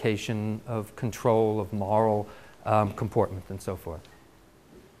edification, of control, of moral comportment, and so forth.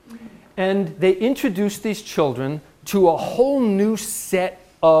 And they introduced these children to a whole new set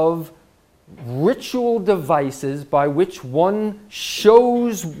of ritual devices by which one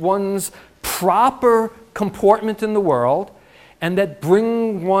shows one's proper comportment in the world and that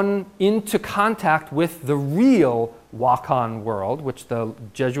bring one into contact with the real Wakan world, which the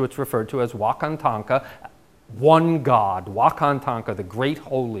Jesuits referred to as Wakantanka, one God, Wakantanka, the great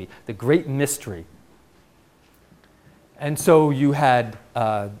holy, the great mystery. And so you had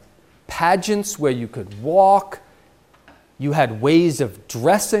pageants where you could walk, you had ways of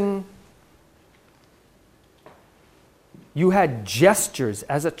dressing, you had gestures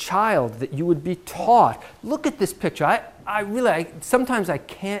as a child that you would be taught. Look at this picture. Sometimes I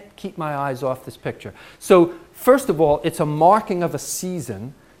can't keep my eyes off this picture. So first of all, it's a marking of a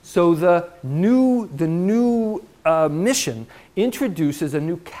season. So the new mission introduces a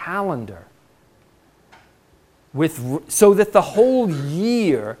new calendar so that the whole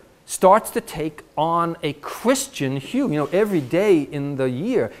year starts to take on a Christian hue. Every day in the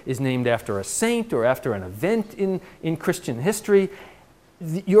year is named after a saint or after an event in Christian history.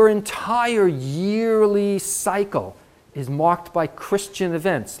 Your entire yearly cycle is marked by Christian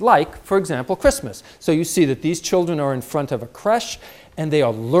events, like, for example, Christmas. So you see that these children are in front of a creche, and they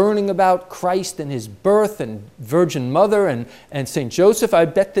are learning about Christ and his birth and Virgin Mother and St. Joseph. I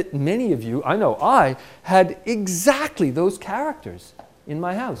bet that many of you, I had exactly those characters in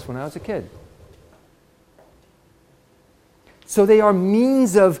my house when I was a kid. So they are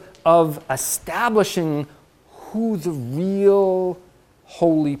means of establishing who the real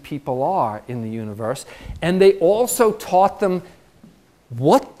holy people are in the universe, and they also taught them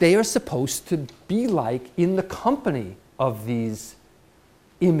what they are supposed to be like in the company of these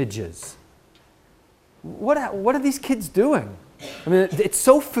images. What are these kids doing? I mean, it's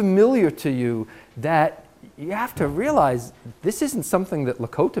so familiar to you that you have to realize this isn't something that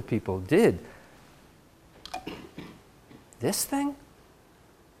Lakota people did. This thing?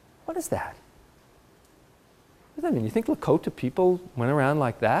 What is that? What does that mean? You think Lakota people went around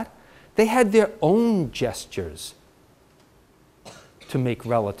like that? They had their own gestures to make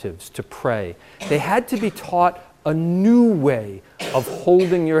relatives, to pray. They had to be taught a new way of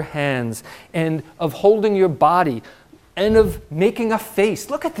holding your hands and of holding your body and of making a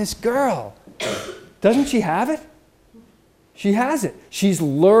face. Look at this girl. Doesn't she have it? She has it. She's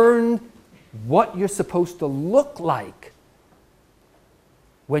learned what you're supposed to look like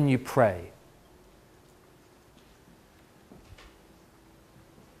when you pray.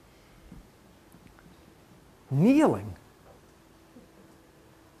 Kneeling.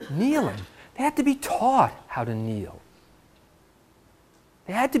 Kneeling. They had to be taught how to kneel.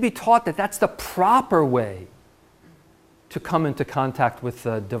 They had to be taught that that's the proper way to come into contact with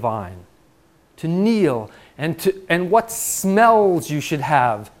the divine. To kneel and what smells you should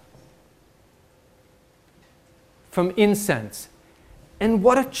have from incense and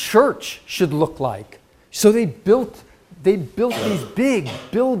what a church should look like. So they built these big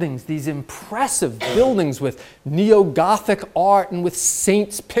buildings, these impressive buildings with neo-Gothic art and with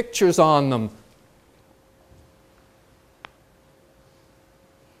saints' pictures on them.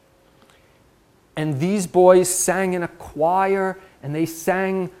 And these boys sang in a choir, and they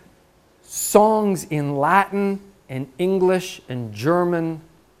sang songs in Latin and English and German,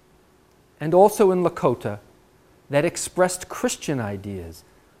 and also in Lakota, that expressed Christian ideas.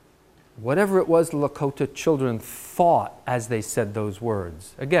 Whatever it was the Lakota children thought as they said those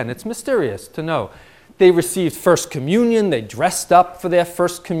words. Again, it's mysterious to know. They received First Communion, they dressed up for their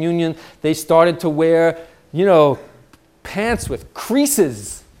First Communion, they started to wear, pants with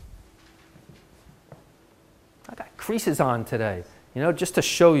creases. I got creases on today, just to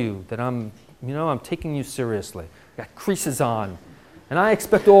show you that I'm taking you seriously. I got creases on. And I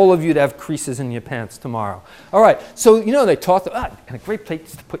expect all of you to have creases in your pants tomorrow. All right, so they taught them, and a great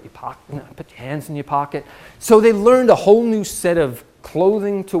place to put put your hands in your pocket. So they learned a whole new set of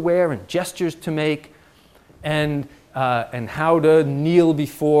clothing to wear and gestures to make, and how to kneel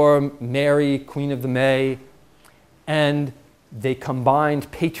before Mary, Queen of the May. And they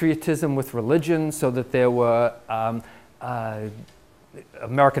combined patriotism with religion so that there were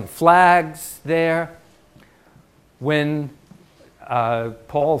American flags there. When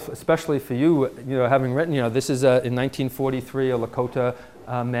Paul, especially for you, having written, this is in 1943, a Lakota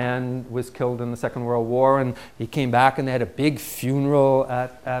man was killed in the Second World War, and he came back, and they had a big funeral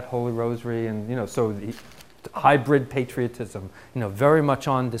at Holy Rosary, and so the hybrid patriotism, very much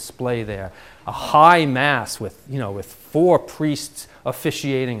on display there. A high mass with 4 priests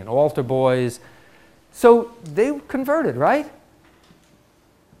officiating and altar boys. So they converted, right?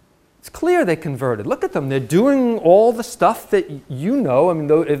 It's clear they converted. Look at them. They're doing all the stuff that you know. I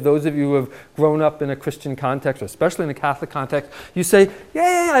mean, if those of you who have grown up in a Christian context, or especially in a Catholic context, you say,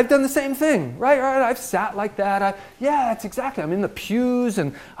 yeah, I've done the same thing, right? I've sat like that. That's exactly. I'm in the pews,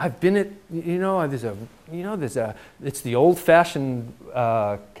 and I've been at, it's the old-fashioned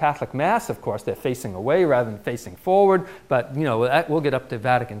Catholic Mass, of course. They're facing away rather than facing forward, but, we'll get up to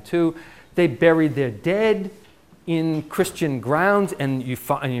Vatican II. They buried their dead in Christian grounds, and you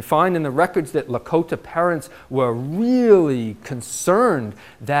find in the records that Lakota parents were really concerned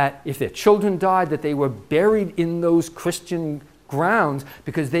that if their children died, that they were buried in those Christian grounds,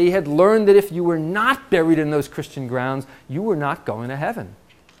 because they had learned that if you were not buried in those Christian grounds, you were not going to heaven.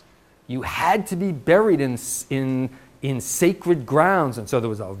 You had to be buried in sacred grounds, and so there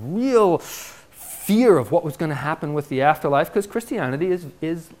was a real fear of what was going to happen with the afterlife, because Christianity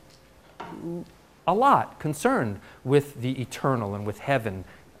is a lot concerned with the eternal and with heaven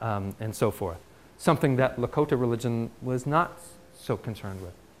and so forth. Something that Lakota religion was not so concerned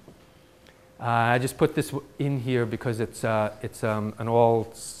with. I just put this in here because it's an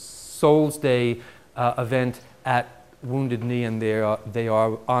All Souls Day event at Wounded Knee, and they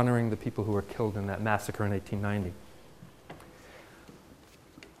are honoring the people who were killed in that massacre in 1890.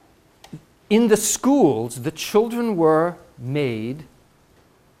 In the schools, the children were made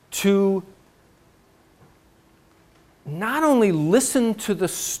to not only listen to the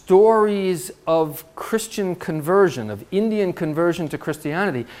stories of Christian conversion, of Indian conversion to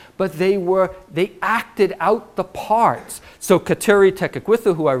Christianity, but they acted out the parts. So Kateri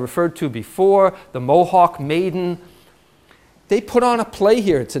Tekakwitha, who I referred to before, the Mohawk Maiden, they put on a play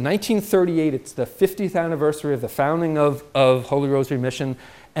here. It's in 1938. It's the 50th anniversary of the founding of Holy Rosary Mission,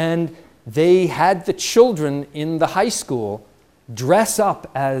 and they had the children in the high school dress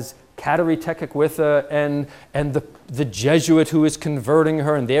up as Kateri Tekakwitha and the Jesuit who is converting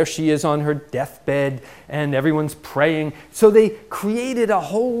her, and there she is on her deathbed, and everyone's praying. So they created a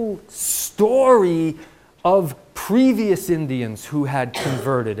whole story of previous Indians who had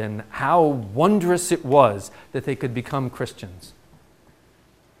converted and how wondrous it was that they could become Christians.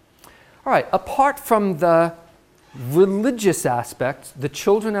 All right, apart from the religious aspects, the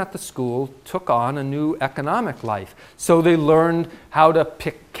children at the school took on a new economic life. So they learned how to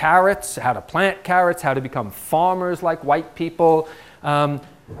pick carrots, how to plant carrots, how to become farmers like white people, how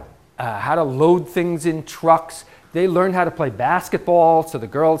to load things in trucks. They learned how to play basketball, so the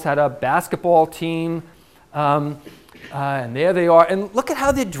girls had a basketball team. And there they are. And look at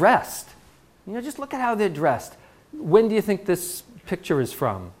how they're dressed. Just look at how they're dressed. When do you think this picture is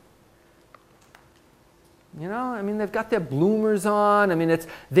from? They've got their bloomers on.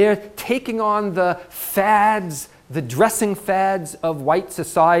 They're taking on the fads, the dressing fads of white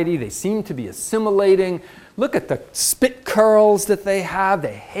society. They seem to be assimilating. Look at the spit curls that they have, the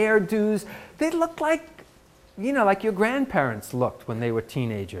hairdos. They look like, like your grandparents looked when they were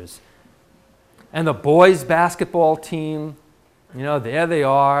teenagers. And the boys' basketball team, there they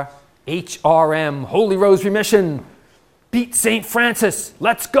are. HRM, Holy Rosary Mission. Beat St. Francis,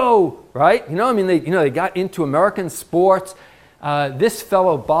 let's go, right? They got into American sports. This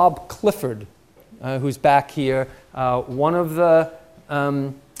fellow, Bob Clifford, who's back here, he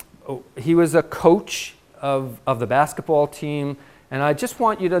was a coach of the basketball team, and I just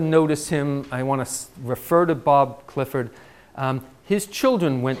want you to notice him. I want to refer to Bob Clifford. His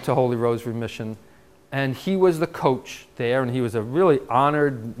children went to Holy Rosary Mission, and he was the coach there, and he was a really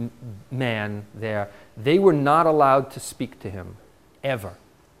honored man there. They were not allowed to speak to him, ever,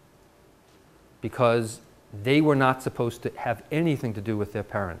 because they were not supposed to have anything to do with their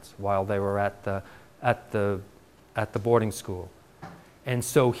parents while they were at the boarding school. And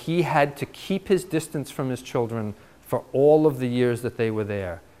so he had to keep his distance from his children for all of the years that they were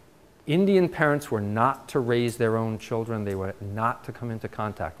there. Indian parents were not to raise their own children. They were not to come into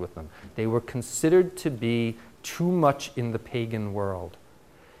contact with them. They were considered to be too much in the pagan world.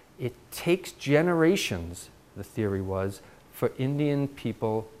 It takes generations, the theory was, for Indian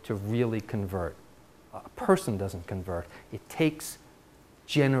people to really convert. A person doesn't convert. It takes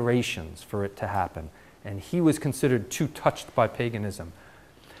generations for it to happen. And he was considered too touched by paganism.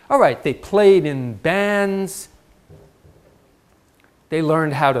 All right, they played in bands. They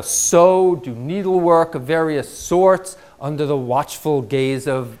learned how to sew, do needlework of various sorts under the watchful gaze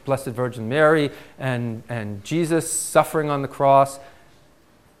of Blessed Virgin Mary and Jesus suffering on the cross.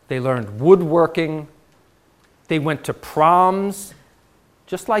 They learned woodworking. They went to proms,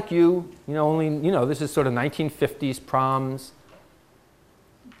 just like you. This is sort of 1950s proms.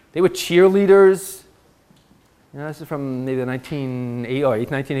 They were cheerleaders. This is from maybe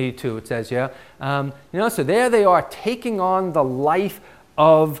 1982, it says, yeah. So there they are, taking on the life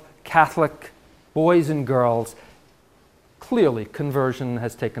of Catholic boys and girls. Clearly, conversion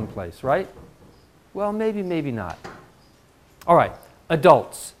has taken place, right? Well, maybe, maybe not. All right,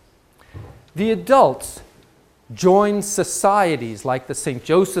 adults. The adults joined societies like the St.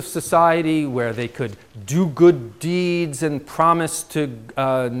 Joseph Society, where they could do good deeds and promise to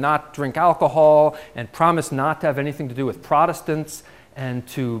not drink alcohol and promise not to have anything to do with Protestants and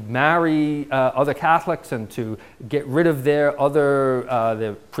to marry other Catholics and to get rid of their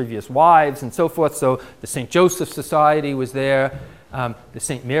previous wives and so forth. So the St. Joseph Society was there. The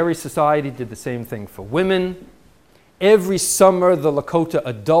St. Mary Society did the same thing for women. Every summer, the Lakota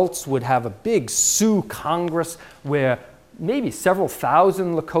adults would have a big Sioux Congress where maybe several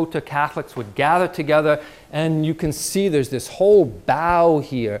thousand Lakota Catholics would gather together, and you can see there's this whole bow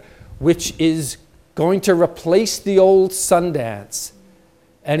here, which is going to replace the old Sundance.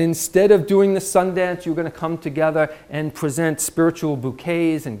 And instead of doing the Sundance, you're going to come together and present spiritual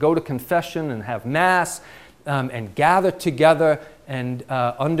bouquets and go to confession and have Mass and gather together and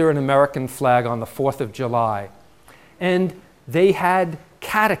under an American flag on the 4th of July. And they had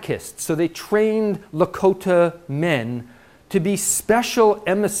catechists, so they trained Lakota men to be special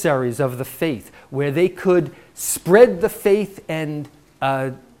emissaries of the faith, where they could spread the faith and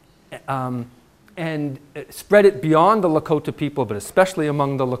spread it beyond the Lakota people, but especially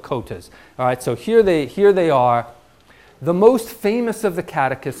among the Lakotas. All right, so here they are. The most famous of the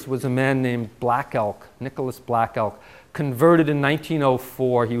catechists was a man named Black Elk, Nicholas Black Elk, converted in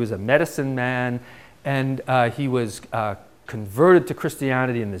 1904. He was a medicine man. And he was converted to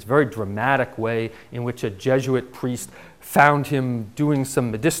Christianity in this very dramatic way, in which a Jesuit priest found him doing some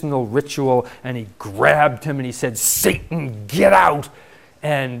medicinal ritual, and he grabbed him and he said, "Satan, get out!"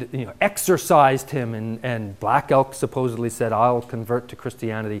 And exorcised him. And Black Elk supposedly said, "I'll convert to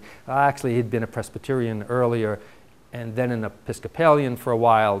Christianity." Actually, he'd been a Presbyterian earlier. and then an Episcopalian for a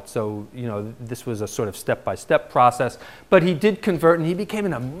while. So, this was a sort of step-by-step process. But he did convert, and he became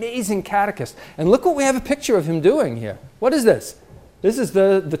an amazing catechist. And look what we have a picture of him doing here. What is this? This is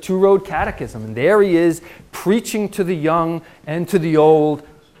the Two-Road Catechism. And there he is, preaching to the young and to the old,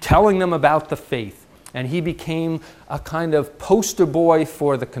 telling them about the faith. And he became a kind of poster boy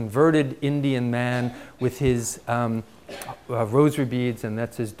for the converted Indian man with his rosary beads, and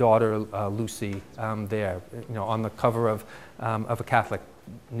that's his daughter Lucy there, on the cover of a Catholic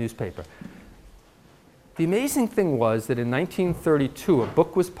newspaper. The amazing thing was that in 1932, a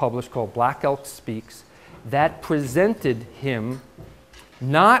book was published called Black Elk Speaks that presented him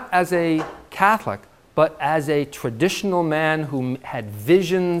not as a Catholic, but as a traditional man who had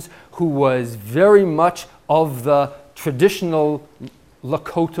visions, who was very much of the traditional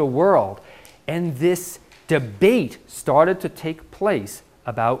Lakota world. And this debate started to take place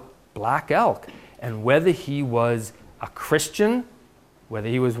about Black Elk and whether he was a Christian, whether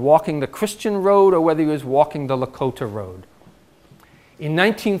he was walking the Christian road or whether he was walking the Lakota road. In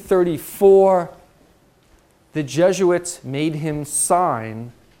 1934, the Jesuits made him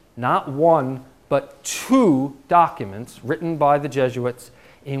sign not one, but 2 documents written by the Jesuits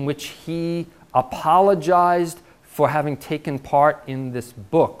in which he apologized for having taken part in this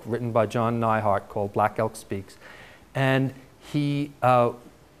book written by John Neihardt called Black Elk Speaks. And he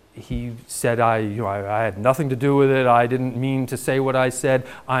said, I had nothing to do with it. I didn't mean to say what I said.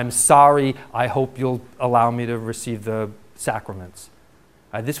 I'm sorry. I hope you'll allow me to receive the sacraments.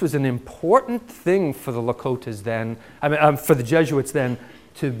 This was an important thing for the Lakotas then, for the Jesuits then,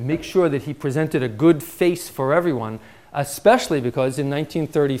 to make sure that he presented a good face for everyone, especially because in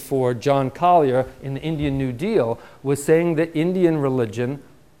 1934, John Collier in the Indian New Deal was saying that Indian religion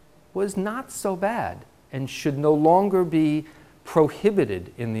was not so bad and should no longer be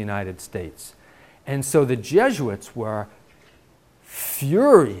prohibited in the United States. And so the Jesuits were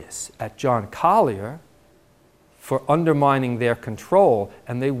furious at John Collier for undermining their control,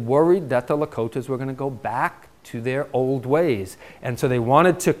 and they worried that the Lakotas were going to go back to their old ways. And so they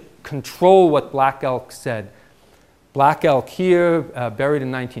wanted to control what Black Elk said. Black Elk here, buried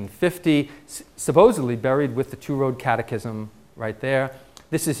in 1950, supposedly buried with the Two-Road Catechism right there.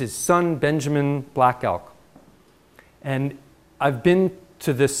 This is his son, Benjamin Black Elk. And I've been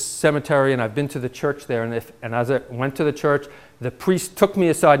to this cemetery and I've been to the church there, and as I went to the church, the priest took me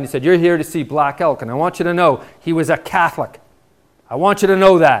aside and he said, "You're here to see Black Elk, and I want you to know he was a Catholic. I want you to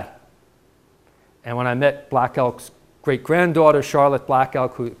know that." And when I met Black Elk's great-granddaughter, Charlotte Black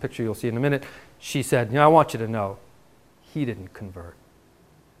Elk, who picture you'll see in a minute, she said, "I want you to know, he didn't convert.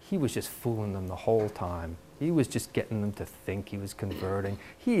 He was just fooling them the whole time. He was just getting them to think he was converting.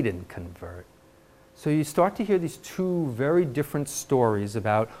 He didn't convert." So you start to hear these 2 very different stories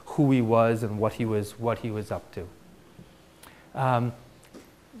about who he was and what he was up to.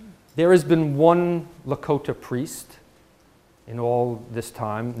 There has been one Lakota priest in all this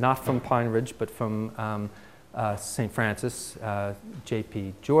time, not from Pine Ridge, but from St. Francis,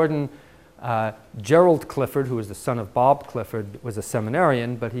 J.P. Jordan. Gerald Clifford, who was the son of Bob Clifford, was a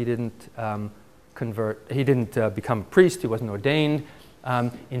seminarian, but he didn't convert. He didn't become a priest. He wasn't ordained.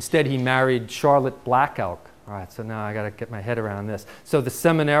 Instead, he married Charlotte Black Elk. All right, so now I got to get my head around this. So the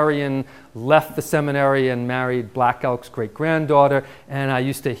seminarian left the seminary and married Black Elk's great-granddaughter, and I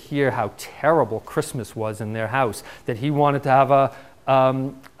used to hear how terrible Christmas was in their house, that he wanted to have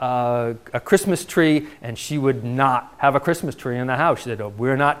a Christmas tree, and she would not have a Christmas tree in the house. She said,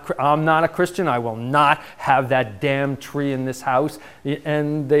 I'm not a Christian. I will not have that damn tree in this house.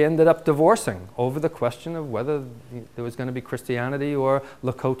 And they ended up divorcing over the question of whether there was going to be Christianity or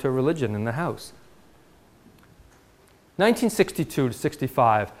Lakota religion in the house. 1962 to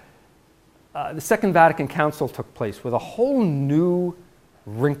 65, the Second Vatican Council took place with a whole new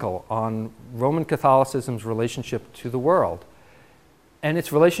wrinkle on Roman Catholicism's relationship to the world and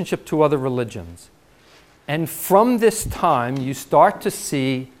its relationship to other religions. And from this time, you start to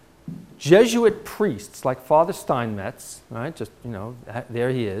see Jesuit priests like Father Steinmetz, right? There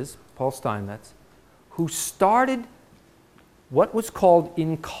he is, Paul Steinmetz, who started what was called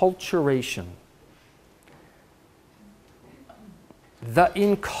enculturation. The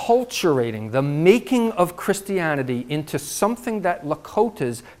enculturating, the making of Christianity into something that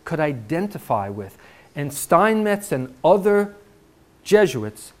Lakotas could identify with. And Steinmetz and other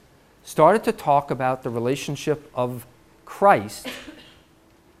Jesuits started to talk about the relationship of Christ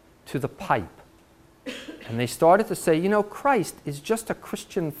to the pipe. And they started to say, Christ is just a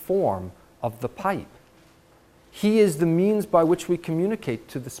Christian form of the pipe. He is the means by which we communicate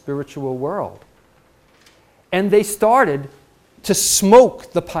to the spiritual world. And they started to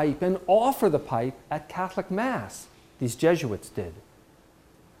smoke the pipe and offer the pipe at Catholic Mass. these Jesuits did.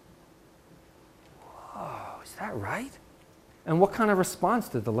 Whoa, is that right? And what kind of response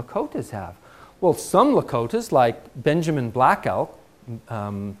did the Lakotas have? Well, some Lakotas, like Benjamin Black Elk,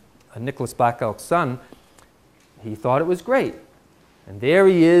 Nicholas Black Elk's son, he thought it was great. And there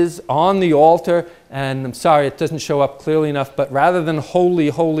he is on the altar, and I'm sorry it doesn't show up clearly enough, but rather than holy,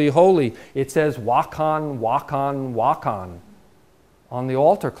 holy, holy, it says Wakan, Wakan, Wakan on the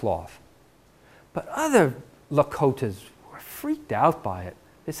altar cloth. But other Lakotas were freaked out by it.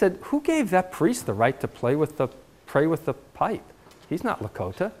 They said, who gave that priest the right to pray with the pipe? He's not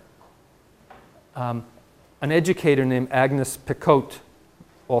Lakota. An educator named Agnes Picotte,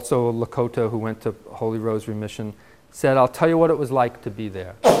 also a Lakota who went to Holy Rosary Mission, said, I'll tell you what it was like to be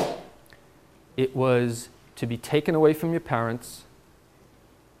there. It was to be taken away from your parents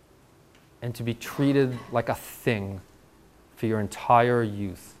and to be treated like a thing for your entire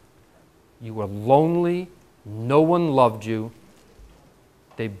youth. You were lonely, no one loved you,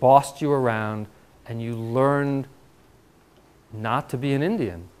 they bossed you around, and you learned not to be an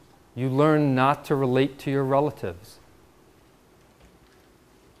Indian. You learned not to relate to your relatives.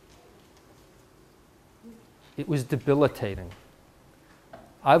 It was debilitating.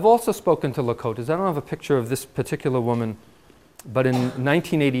 I've also spoken to Lakotas. I don't have a picture of this particular woman, but in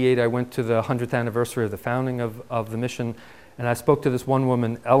 1988 I went to the 100th anniversary of the founding of the mission, and I spoke to this one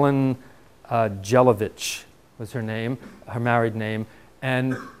woman, Ellen Jelovich was her name, her married name,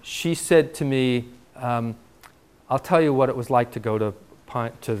 and she said to me, I'll tell you what it was like to go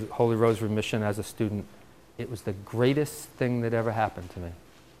to Holy Rosary Mission as a student. It was the greatest thing that ever happened to me.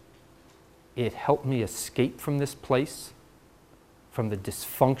 It helped me escape from this place, from the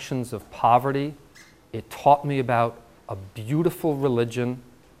dysfunctions of poverty. It taught me about a beautiful religion.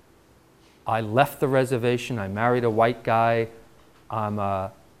 I left the reservation. I married a white guy. I'm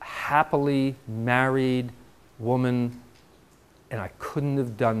a happily married woman, and I couldn't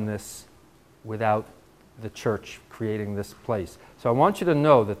have done this without the church creating this place. So I want you to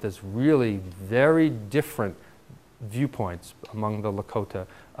know that there's really very different viewpoints among the Lakota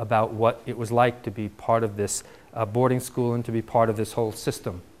about what it was like to be part of this boarding school and to be part of this whole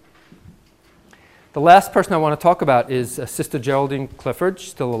system. The last person I want to talk about is Sister Geraldine Clifford.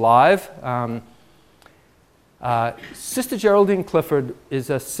 She's still alive. Sister Geraldine Clifford is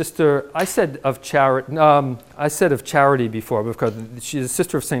a sister, I said of charity before, because she's a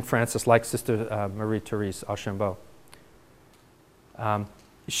sister of St. Francis, like Sister Marie-Therese Archambault.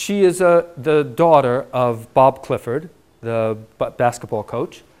 She is the daughter of Bob Clifford, the basketball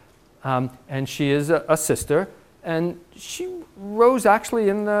coach, and she is a sister, and she rose actually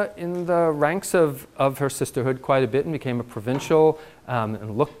in the ranks of her sisterhood quite a bit and became a provincial,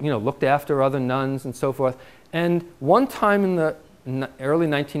 and looked after other nuns and so forth. And one time in the early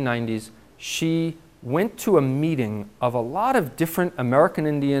 1990s, she went to a meeting of a lot of different American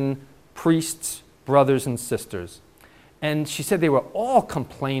Indian priests, brothers and sisters. And she said they were all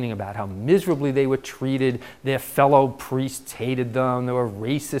complaining about how miserably they were treated. Their fellow priests hated them. There were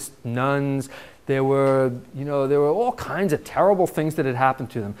racist nuns. There were all kinds of terrible things that had happened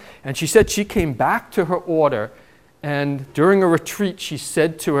to them. And she said she came back to her order, and during a retreat, she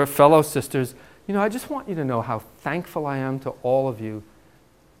said to her fellow sisters, I just want you to know how thankful I am to all of you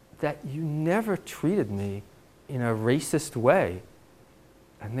that you never treated me in a racist way.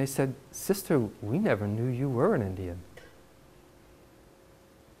 And they said, Sister, we never knew you were an Indian.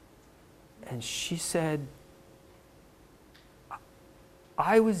 And she said,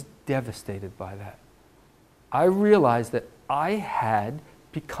 I was devastated by that. I realized that I had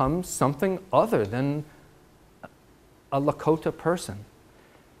become something other than a Lakota person.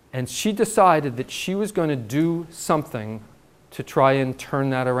 And she decided that she was going to do something to try and turn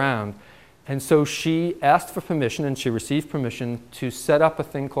that around. And so she asked for permission, and she received permission to set up a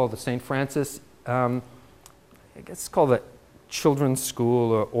thing called the St. Francis, I guess it's called a children's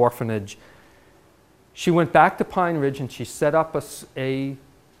school or orphanage. She went back to Pine Ridge and she set up a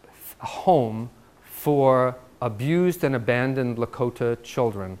home for abused and abandoned Lakota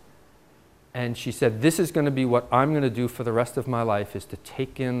children. And she said, this is going to be what I'm going to do for the rest of my life, is to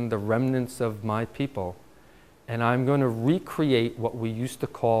take in the remnants of my people, and I'm going to recreate what we used to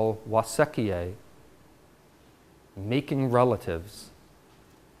call wasekie, making relatives.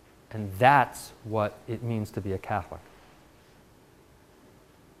 And that's what it means to be a Catholic.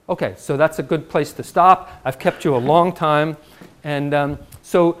 Okay, so that's a good place to stop. I've kept you a long time. And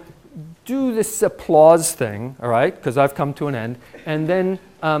so do this applause thing, all right, because I've come to an end. And then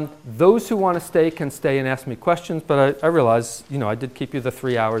those who want to stay can stay and ask me questions, but I realize, I did keep you the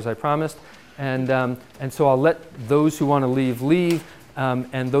 3 hours I promised. And so I'll let those who want to leave.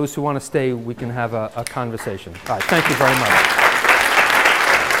 and those who want to stay, we can have a conversation. All right, thank you very much.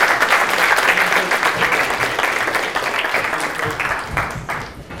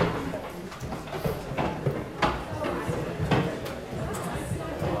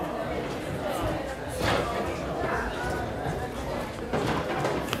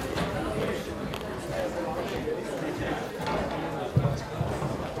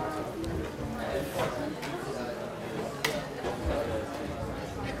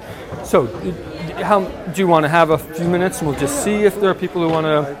 So, do you want to have a few minutes, and we'll just see if there are people who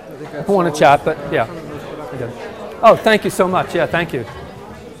want to chat? But yeah. Okay. Oh, thank you so much. Yeah, thank you.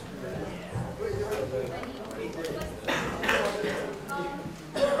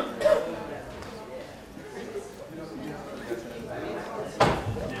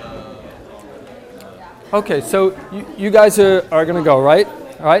 Okay, so you guys are going to go, right?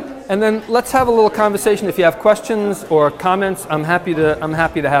 All right, and then let's have a little conversation. If you have questions or comments, I'm happy to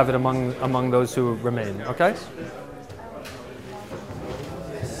have it among those who remain. Okay.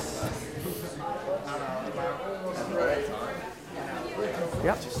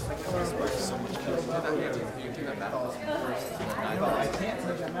 Yeah.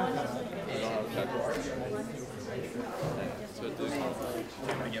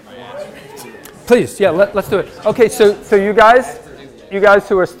 Please, yeah, let's do it. Okay, so you guys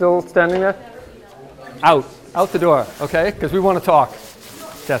who are still standing there, out the door, okay? Because we want to talk.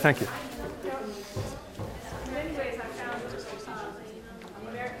 Yeah, thank you. In many ways, I found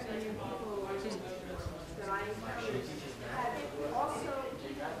American Indian people that I encountered had also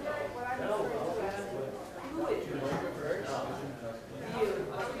what I refer to as fluid view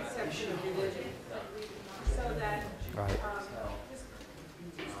of conception of religion. So that Right. just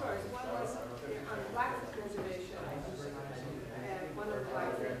two stories. One was on the Blackfoot Reservation, and one of the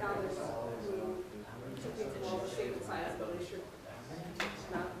Blackfoot elders who took me to all the sacred sites, the Glacier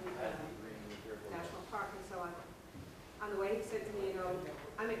Mountain National Park and so on. On the way, he said to me,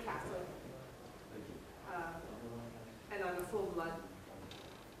 I'm a Catholic, and I'm a full-blood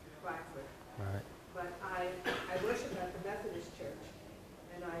Blackfoot. Right. But I worship at the Methodist Church,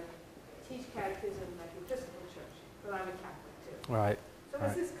 and I teach catechism at the Episcopal Church, but I'm a Catholic too. Right. So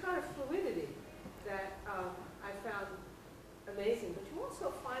there's this kind of fluidity that I found amazing. But you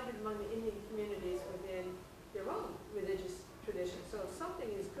also find it among the Indian communities within their own religious tradition. So if something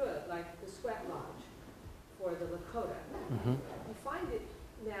is good, like the Sweat Lodge or the Lakota, you find it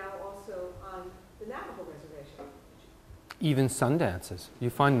now also on the Navajo Reservation. Even sun dances. You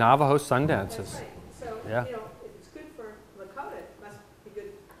find Navajo sun dances. That's right. So, Yeah. if it's good for Lakota, it must be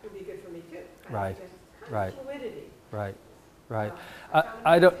good, would be good for me too. Right. Kind Right. of fluidity. Right. Right. I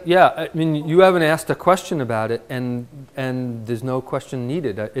I don't. Yeah. I mean, you haven't asked a question about it, and there's no question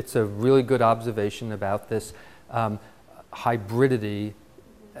needed. It's a really good observation about this hybridity,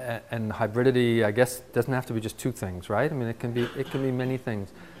 and hybridity, I guess, doesn't have to be just two things, right? I mean, it can be many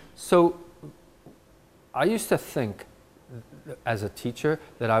things. So, I used to think, as a teacher,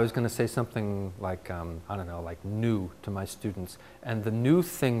 that I was going to say something like, I don't know, like new to my students. And the new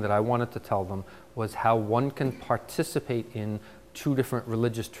thing that I wanted to tell them was how one can participate in two different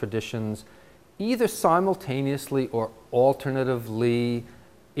religious traditions, either simultaneously or alternatively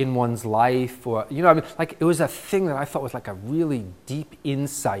in one's life, or, I mean, like, it was a thing that I thought was like a really deep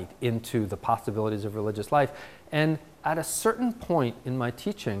insight into the possibilities of religious life. And at a certain point in my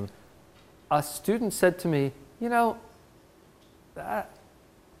teaching, a student said to me,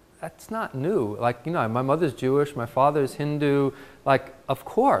 that's not new. Like, my mother's Jewish, my father's Hindu, like, of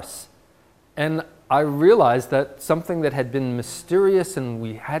course. And I realized that something that had been mysterious and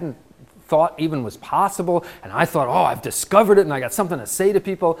we hadn't thought even was possible, and I thought, I've discovered it and I got something to say to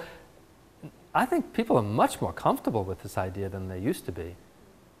people. I think people are much more comfortable with this idea than they used to be.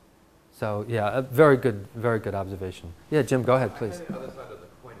 So, yeah, a very good observation. Yeah, Jim, go ahead, please. The other side of the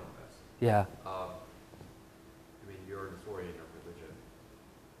coin on this. Yeah. I mean, you're an historian of religion.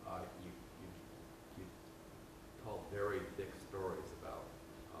 You tell very thick stories about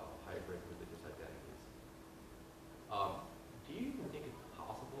hybrid religious identities. Do you even think it's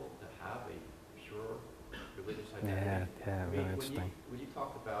possible to have a pure religious identity? Yeah, I mean, very interesting. when you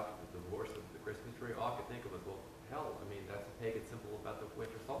talked about the divorce of the Christmas tree, all I could think of was, well, hell, I mean, that's a pagan symbol about the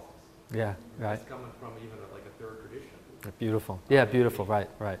winter solstice. Yeah, right. It's coming from even like a third tradition. Beautiful. Yeah, beautiful. Right.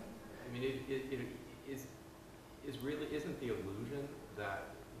 I mean, it isn't the illusion that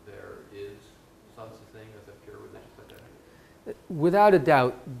there is such a thing as a pure religious identity? Without a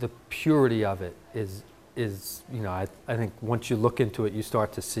doubt, the purity of it is I think once you look into it, you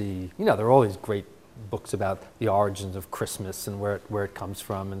start to see, there are all these great books about the origins of Christmas and where it comes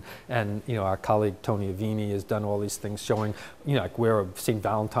from, and you know, our colleague Tony Avini has done all these things showing, you know, like where St.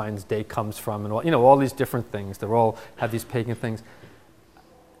 Valentine's Day comes from, and all, you know, all these different things. They all have these pagan things.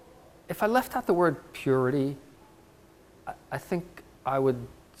 If I left out the word purity, I think I would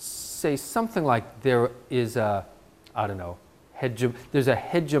say something like there is a, I don't know, there's a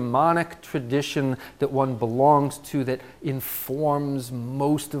hegemonic tradition that one belongs to that informs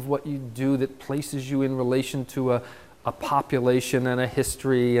most of what you do, that places you in relation to a population and a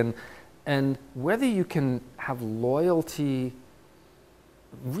history, and whether you can have loyalty,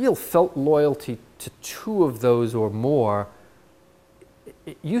 real felt loyalty to two of those or more,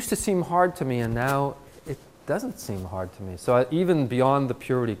 it used to seem hard to me, and now it doesn't seem hard to me. So even beyond the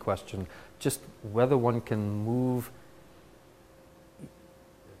purity question, just whether one can move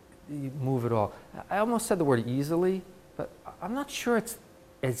at all. I almost said the word easily, but I'm not sure it's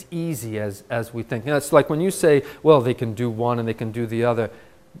as easy as we think. You know, it's like when you say, well, they can do one and they can do the other.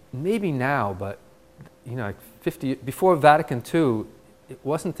 Maybe now, but you know, like before Vatican II, it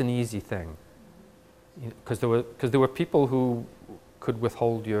wasn't an easy thing, because there were people who could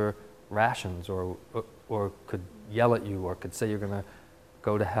withhold your rations, or could yell at you, or could say you're going to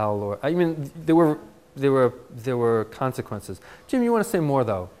go to hell, or I mean, there were consequences. Jim, you want to say more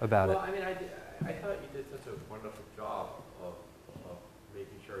though about it? Well, I mean, I thought you did such a wonderful job of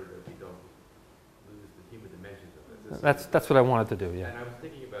making sure that we don't lose the human dimensions of this. That's what I wanted to do. Yeah. And I was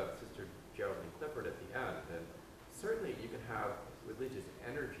thinking about Sister Geraldine Clifford at the end, and certainly you can have religious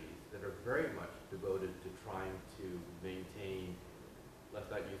energies that are very much devoted to trying to maintain, let's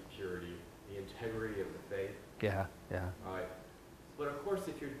not use purity, the integrity of the faith. Yeah. Yeah. But of course,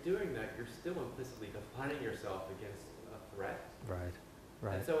 if you're doing that, you're still implicitly defining yourself against a threat.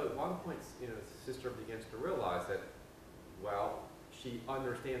 Right. And so at one point, you know, Sister begins to realize that, well, she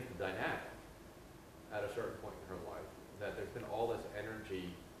understands the dynamic at a certain point in her life, that there's been all this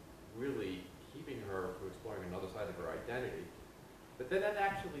energy really keeping her from exploring another side of her identity. But then that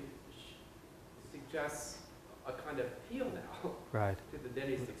actually suggests a kind of appeal now Right. to the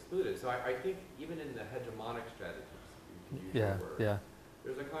Denny's excluded. So I think even in the hegemonic strategies, you can use Yeah. that word, Yeah.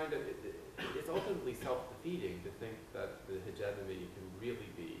 there's a kind of, it's ultimately self-defeating to think that the hegemony can really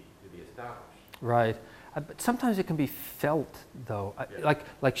be to be established. Right. But sometimes it can be felt, though. Yeah.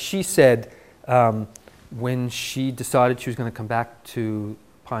 Like she said, when she decided she was going to come back to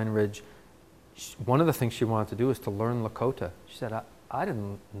Pine Ridge, one of the things she wanted to do was to learn Lakota. She said, I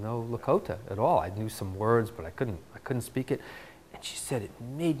didn't know Lakota at all. I knew some words, but I couldn't speak it. And she said, it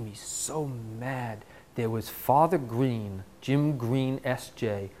made me so mad. There was Father Green, Jim Green,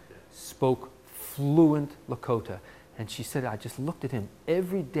 S.J., spoke fluent Lakota. And she said, I just looked at him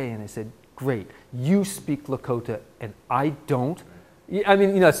every day and I said, great, you speak Lakota and I don't. I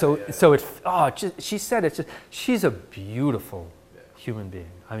mean, you know, she said it's just, she's a beautiful human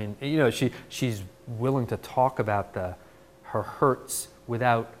being. I mean, you know, she's willing to talk about her hurts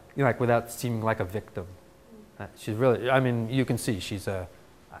without, you know, like without seeming like a victim. She's really, I mean, you can see she's a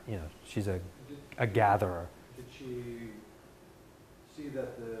gatherer. Did she see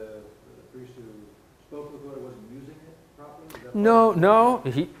that the priest who spoke Lakota wasn't using it properly? No,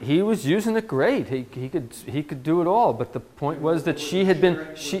 he was using it great. He could do it all. But the point was that she had been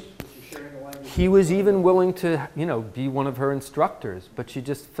he was even willing to, you know, be one of her instructors. But she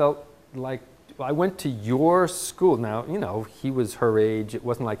just felt like, I went to your school. Now, you know, he was her age. It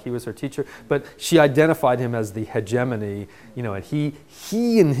wasn't like he was her teacher. But she identified him as the hegemony, you know, and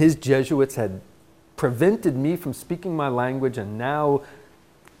he and his Jesuits had prevented me from speaking my language, and now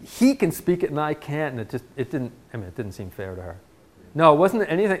he can speak it and I can't, and it didn't seem fair to her. No, it wasn't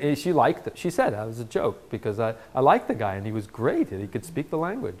anything. She liked it. She said that was a joke because I liked the guy and he was great. He could speak the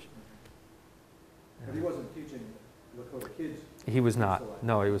language. But he wasn't teaching Lakota kids. He was not.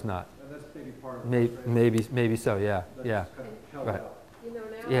 No, he was not. And that's maybe part of the Maybe so. Yeah. That's Yeah. kind of held Right. out. You know,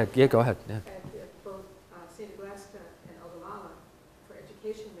 now. Yeah. Go ahead. Yeah. At both St. Augusta and Ogallala, for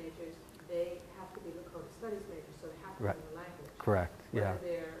education majors, they have to be Lakota studies majors, so they have to Right. learn the language. Correct. Yeah. Whether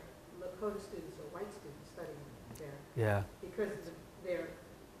they're Lakota students or white students studying there. Yeah. Because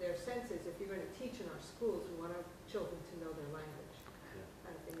their sense is, if you're going to teach in our schools, we want our children to know their language.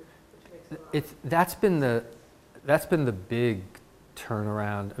 I think which makes a lot That's been the big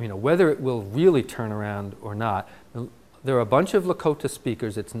turnaround. You know, whether it will really turn around or not. There are a bunch of Lakota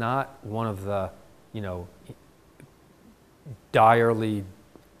speakers. It's not one of the, you know, direly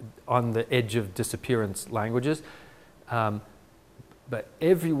on the edge of disappearance languages. But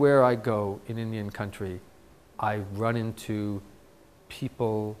everywhere I go in Indian country, I run into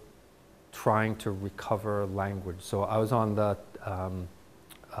people trying to recover language. So I was on the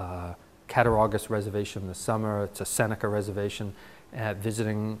Cattaraugus Reservation in the summer. It's a Seneca reservation,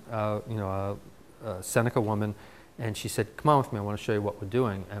 visiting a Seneca woman. And she said, come on with me, I want to show you what we're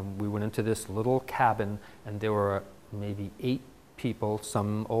doing. And we went into this little cabin, and there were maybe 8 people,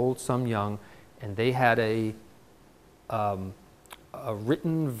 some old, some young, and they had a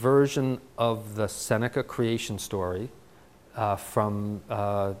written version of the Seneca creation story from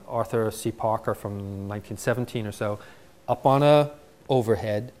Arthur C. Parker from 1917 or so, up on a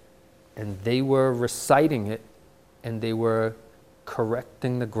overhead, and they were reciting it, and they were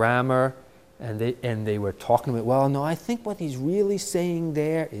correcting the grammar, and they were talking about, well, no, I think what he's really saying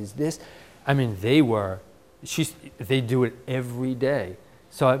there is this. I mean, they do it every day.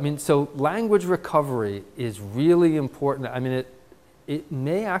 So I mean, so language recovery is really important. I mean, it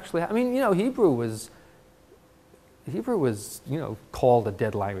may actually, I mean, Hebrew was, called a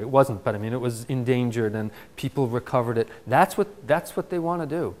dead language. It wasn't, but I mean, it was endangered, and people recovered it. That's what they want to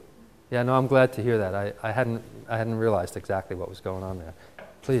do. Yeah, no, I'm glad to hear that. I hadn't realized exactly what was going on there.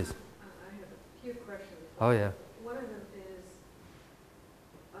 Please. I have a few questions. Oh yeah. One of them is,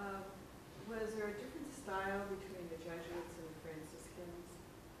 was there a different style between the Jesuits and the Franciscans?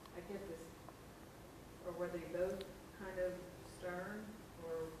 I get this, or were they both kind of stern,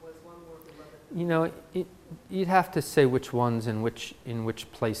 or was one more beloved? You'd have to say which ones in which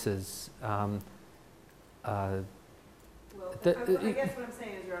places. Well, I guess what I'm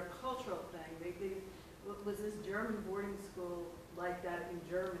saying is there a cultural thing. Was this German boarding school like that in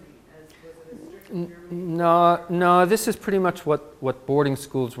Germany? Was it as strict in Germany? No. This is pretty much what boarding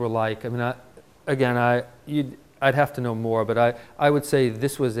schools were like. I mean, I'd have to know more, but I would say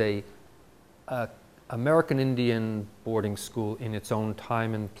this was a American Indian boarding school in its own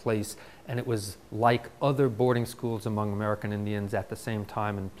time and place, and it was like other boarding schools among American Indians at the same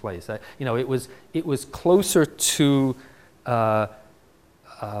time and place. It was closer to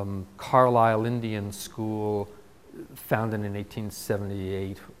Carlisle Indian School, founded in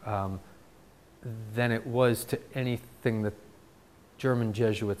 1878, than it was to anything that German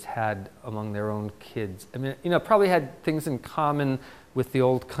Jesuits had among their own kids. I mean, probably had things in common with the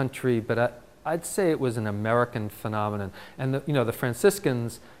old country, but I'd say it was an American phenomenon. And the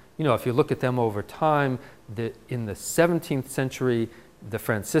Franciscans, if you look at them over time, in the 17th century, the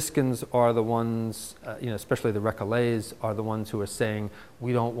Franciscans are the ones, especially the Recollets, are the ones who are saying,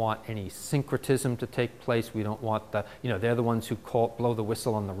 we don't want any syncretism to take place. We don't want they're the ones who blow the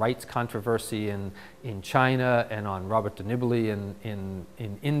whistle on the rights controversy in China and on Robert de Nibali in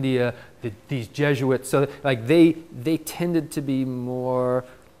India. These Jesuits, so like they tended to be more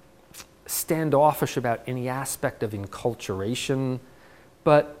standoffish about any aspect of enculturation.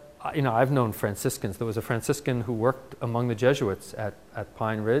 But I've known Franciscans. There was a Franciscan who worked among the Jesuits at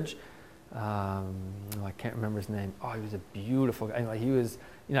Pine Ridge. I can't remember his name. Oh, he was a beautiful guy. He was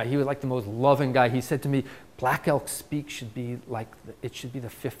like the most loving guy. He said to me, Black Elk Speak should be like it should be the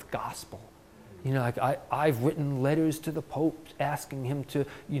 5th gospel. I've written letters to the Pope asking him to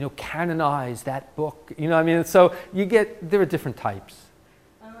canonize that book. So there are different types.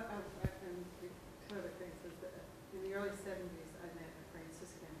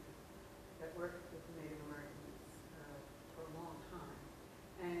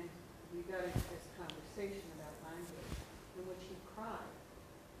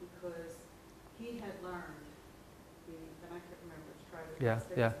 Yeah.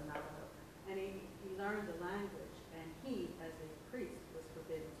 And he learned the language, and he, as a priest, was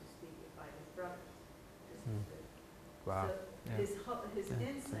forbidden to speak it by his brothers. Wow. So his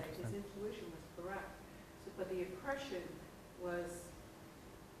insight, his intuition was correct. So, but the oppression was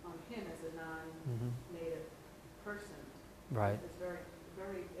on him as a non-native person. Right. It was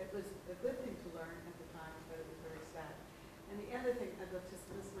it was a good thing to learn at the time, but it was very sad. And the other thing, this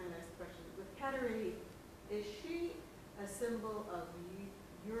is my last question. With Cattery, is she a symbol of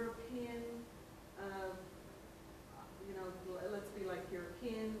European, let's be like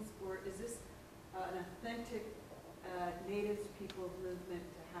Europeans, or is this an authentic Native people movement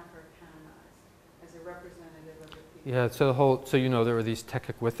to have her canonized as a representative of the people? Yeah, so there are these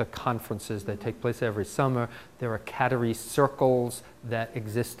Tekakwitha conferences that take place every summer. There are Cattery circles that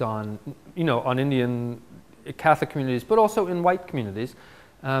exist on Indian Catholic communities, but also in white communities.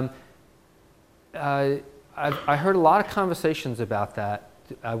 I heard a lot of conversations about that.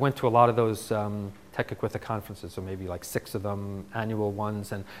 I went to a lot of those Tekakwitha conferences, so maybe like 6 of them, annual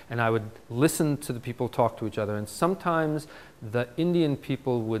ones, and I would listen to the people talk to each other. And sometimes the Indian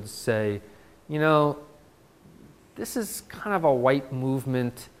people would say, this is kind of a white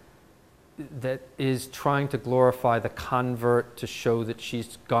movement that is trying to glorify the convert to show that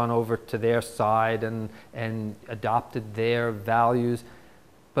she's gone over to their side and adopted their values.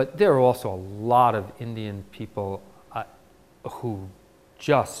 But there are also a lot of Indian people who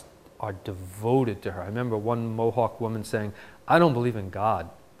just are devoted to her. I remember one Mohawk woman saying, "I don't believe in God,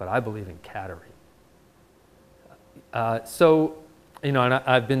 but I believe in Cattery." So, and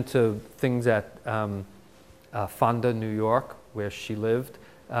I've been to things at Fonda, New York, where she lived.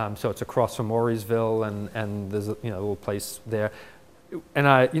 So it's across from Maurysville, and there's a little place there. And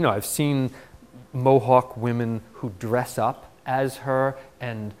I've seen Mohawk women who dress up as her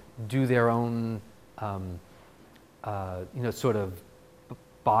and do their own, sort of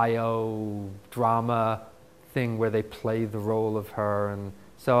bio drama thing where they play the role of her. And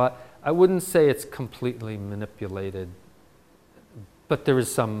so I wouldn't say it's completely manipulated, but there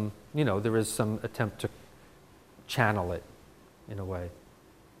is some attempt to channel it in a way.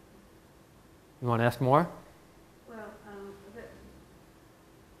 You want to ask more? Well, but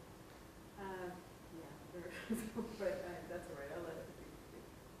that's all right. I'll let it be.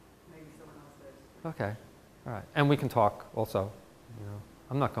 Maybe someone else does. Okay, all right. And we can talk also.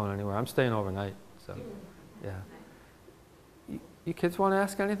 I'm not going anywhere. I'm staying overnight. So, yeah. You kids want to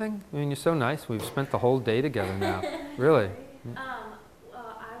ask anything? I mean, you're so nice. We've spent the whole day together now. Really. Well,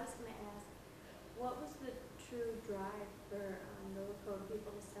 I was going to ask, what was the true drive for the Lakota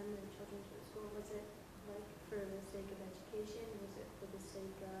people to send their children to school? Was it like for the sake of education? Was it for the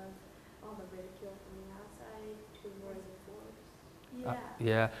sake of all the ridicule from the outside? Or was it forced?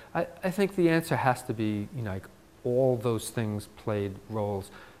 Yeah, I think the answer has to be, like all those things played roles.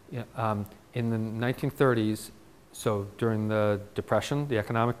 In the 1930s, so during the Depression, the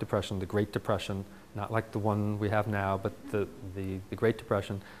economic depression, the Great Depression, not like the one we have now, but the Great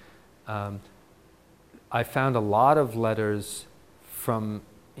Depression, I found a lot of letters from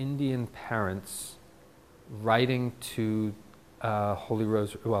Indian parents writing to Holy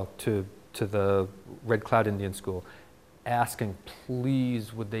Rose, to the Red Cloud Indian School, asking,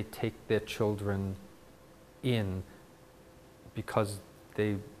 please, would they take their children in, because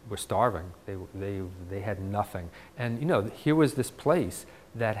they were starving. They had nothing. And here was this place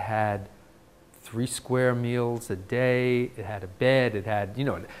that had 3 square meals a day. It had a bed. It had,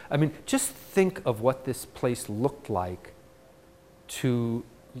 I mean, just think of what this place looked like to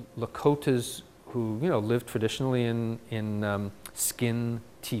Lakotas who, lived traditionally in skin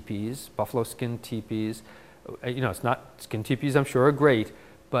teepees, buffalo skin teepees. It's not, skin teepees I'm sure are great,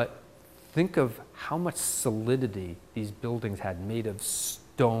 but think of how much solidity these buildings had, made of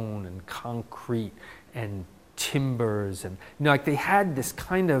stone and concrete and timbers, and like they had this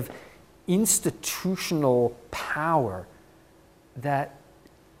kind of institutional power that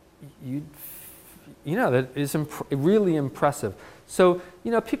that is really impressive. So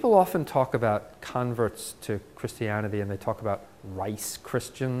people often talk about converts to Christianity, and they talk about rice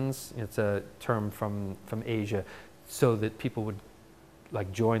Christians. It's a term from Asia, so that people would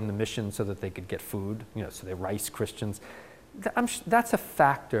like join the mission so that they could get food, so they're rice Christians. That's a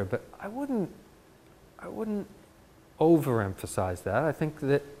factor, but I wouldn't overemphasize that. I think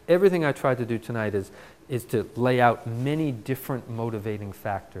that everything I tried to do tonight is to lay out many different motivating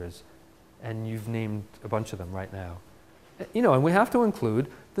factors, and you've named a bunch of them right now. And we have to include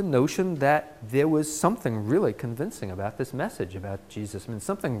the notion that there was something really convincing about this message about Jesus. I mean,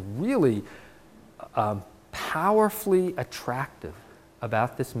 something really powerfully attractive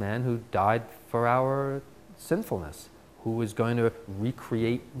about this man who died for our sinfulness, who was going to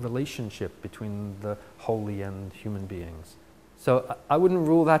recreate relationship between the holy and human beings. So I wouldn't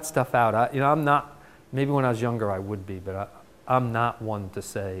rule that stuff out. I'm not, maybe when I was younger I would be, but I'm not one to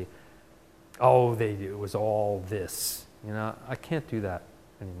say, oh, it was all this. I can't do that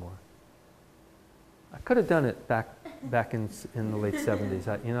anymore. I could have done it back in the late 70s.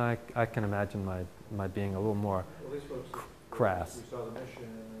 I can imagine my being a little more crass. We saw the mission,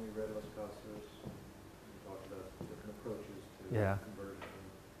 and then we read Las Casas, and talked about different approaches to conversion.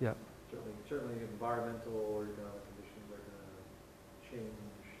 Yeah. Certainly environmental or economic conditions are going to change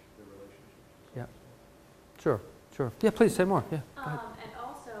the relationships. Yeah. Sure. Yeah, please say more. Yeah. Go ahead. And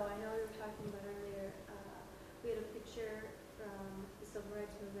also, I know we were talking about earlier, we had a picture from the Civil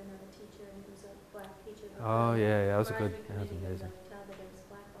Rights Movement of a teacher, and he was a black teacher. Oh, yeah, that was good. That was amazing. Tell that it was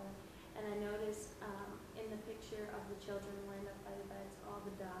black only. And I noticed in the picture of the children lined up by the beds, all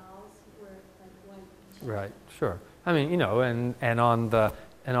the dolls were like white. Right, sure. I mean, and on the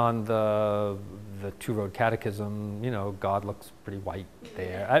Two Road Catechism, God looks pretty white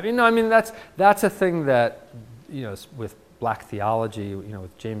there. I mean that's a thing that with black theology,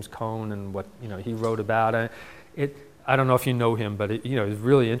 with James Cone and what he wrote about it. I don't know if you know him, but he's a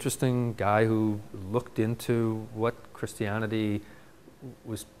really interesting guy who looked into what Christianity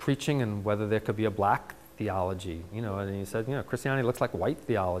was preaching and whether there could be a black theology, you know, and he said, you know, Christianity looks like white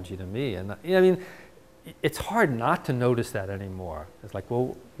theology to me. And I mean, it's hard not to notice that anymore. It's like,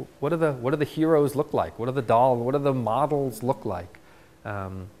 well, what do the heroes look like? What do the models look like?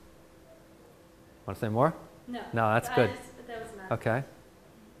 Want to say more? No. No, that's good. That was enough. Okay.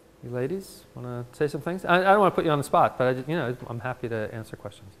 You ladies want to say some things? I don't want to put you on the spot, but you know, I'm happy to answer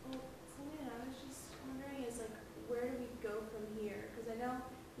questions. Well, something I was just wondering is like, where do we go from here? Because I know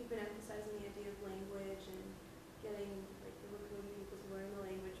you've been emphasizing the idea of language and getting like the Lakota people to learn the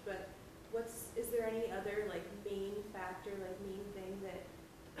language, but is there any other like main factor, like main thing that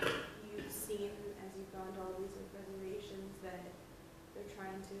you've seen as you've gone to all these like reservations that they're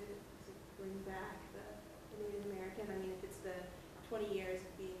trying to bring back the Native American? I mean, if it's the 20 years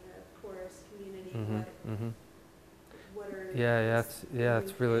of being the poorest community, what are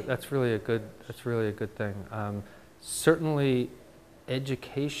That's really a good thing. Certainly,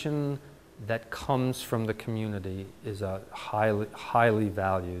 education that comes from the community is highly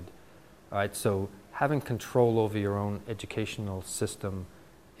valued. All right, so having control over your own educational system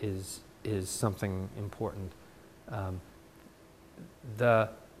is something important. The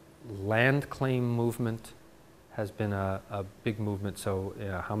land claim movement has been a big movement. So, you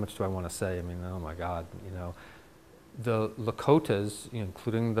know, how much do I want to say? I mean, oh my God, you know, the Lakotas, you know,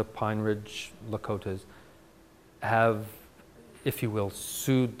 including the Pine Ridge Lakotas, have, if you will,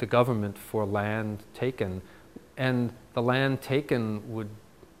 sued the government for land taken, and the land taken would,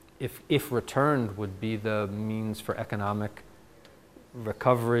 if returned, would be the means for economic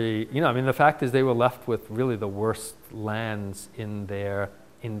recovery. You know, I mean, the fact is they were left with really the worst lands in their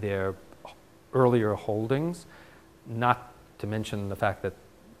earlier holdings, not to mention the fact that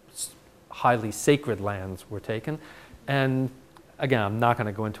highly sacred lands were taken. And again, I'm not going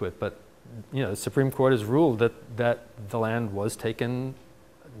to go into it, but you know, the Supreme Court has ruled that the land was taken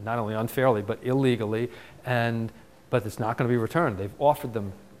not only unfairly but illegally, but it's not going to be returned. They've offered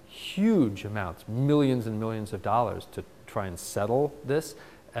them huge amounts, millions and millions of dollars to try and settle this,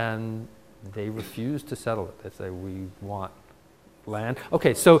 and they refuse to settle it. They say, we want land.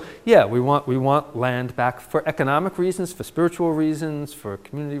 Okay, so yeah, we want land back for economic reasons, for spiritual reasons, for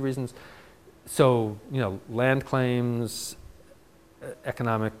community reasons. So, you know, land claims,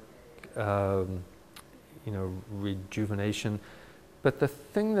 economic, you know, rejuvenation. But the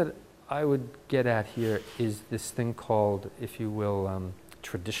thing that I would get at here is this thing called, if you will,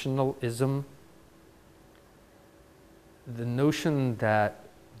 traditionalism. The notion that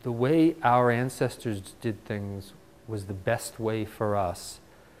the way our ancestors did things was the best way for us.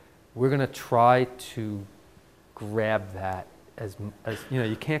 We're going to try to grab that as you know,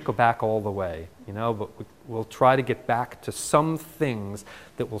 you can't go back all the way, you know, but we'll try to get back to some things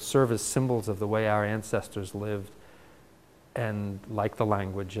that will serve as symbols of the way our ancestors lived, and like the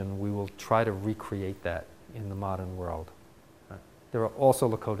language, and we will try to recreate that in the modern world. There are also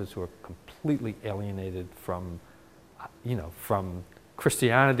Lakotas who are completely alienated from, you know, from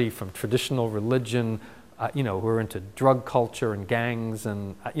Christianity, from traditional religion, you know, who are into drug culture and gangs,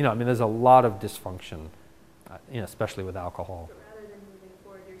 and you know, I mean, there's a lot of dysfunction, you know, especially with alcohol. So rather than moving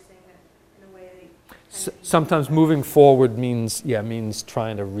forward, you're saying that in a way Sometimes moving forward means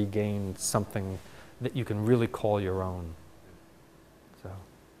trying to regain something that you can really call your own. So,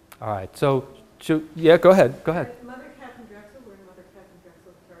 all right. So yeah, go ahead. Mother Catherine Drexel, where did Mother Catherine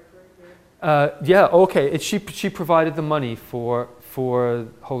Drexel start right here? Yeah. Okay. She provided the money for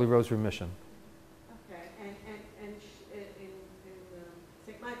Holy Rosary Mission. Okay, and in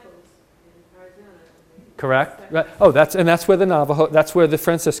St. Michael's in Arizona. Correct. Right. Oh, that's where the Navajo. That's where the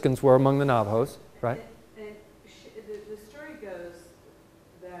Franciscans were among the Navajos. Right. And the story goes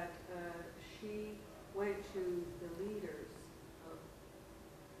that she went to the leaders of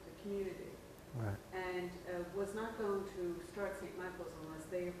the community, Right. and was not going to start St. Michael's unless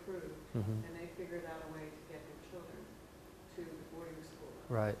they approved, Mm-hmm. and they figured out a way to get their children to the boarding school.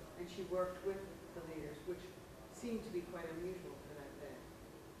 Right. And she worked with the leaders, which seemed to be quite unusual for that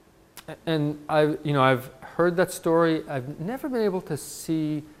day. And I've heard that story. I've never been able to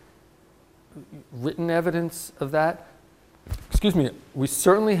see written evidence of that. Excuse me. We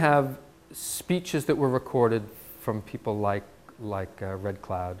certainly have speeches that were recorded from people like Red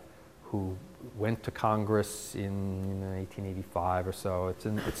Cloud, who went to Congress in 1885 or so. It's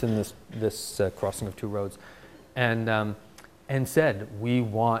in this crossing of two roads, and said, we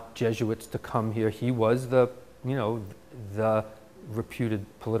want Jesuits to come here. He was the reputed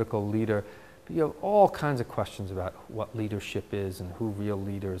political leader. But you have all kinds of questions about what leadership is and who real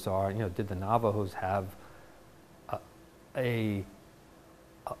leaders are. You know, did the Navajos have a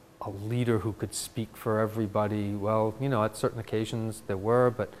leader who could speak for everybody? Well, you know, at certain occasions there were,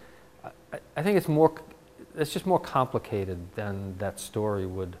 but I think it's more it's just more complicated than that story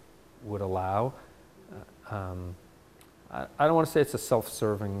would allow. I don't want to say it's a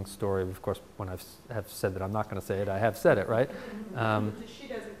self-serving story. Of course, when have said that I'm not going to say it, I have said it, right? She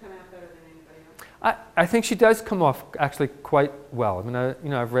doesn't come out better than anybody else. I think she does come off actually quite well. I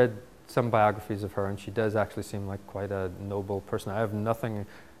mean, I've read some biographies of her, and she does actually seem like quite a noble person. I have nothing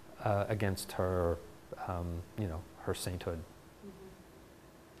against her, her sainthood.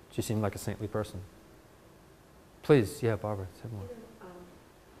 She seemed like a saintly person. Please, yeah, Barbara, say more.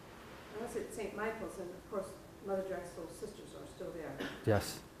 I was at St. Michael's, and of course, Mother Drexel's sisters are still there.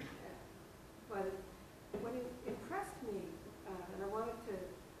 Yes. But what impressed me, and I wanted to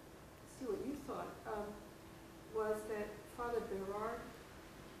see what you thought, was that Father Berard,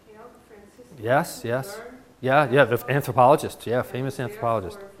 the Franciscan. Yes, yes. learned Yeah, the anthropologist. Yeah, and famous was there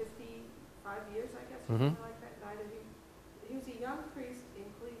anthropologist. For 55 years, I guess, or Mhm. something like that. He was a young priest in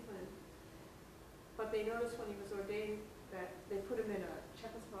Cleveland, but they noticed when he was ordained that they put him in a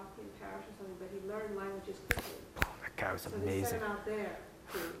Czechoslovakian parish or something, but he learned languages quickly. Oh, that guy was So they amazing. sent him out there,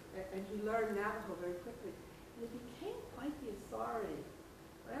 and he learned Navajo very quickly. And he became quite the authority.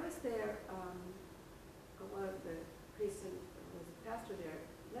 When I was there, one of the priests who was a pastor there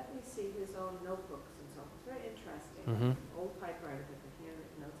let me see his own notebooks and so on. It's very interesting. Mhm. Old typewriter with the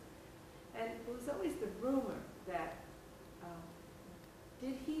handwritten notes. And it was always the rumor that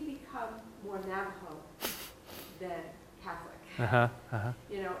did he become more Navajo than Catholic? And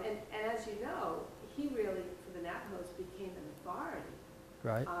as you know, he really, for the Navajos, became an authority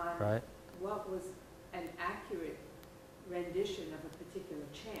Right, on right. what was an accurate rendition of a particular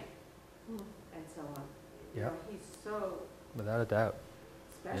chant, and so on. You Yeah. know, he's so Without a doubt.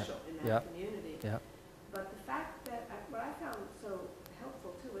 special in that Yeah. community. Yeah. But the fact that, what I found so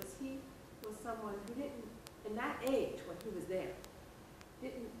helpful too, is he was someone who didn't, in that age when he was there,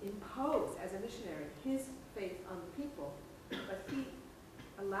 didn't impose as a missionary his faith on the people, but he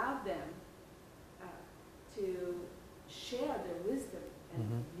allowed them to share their wisdom and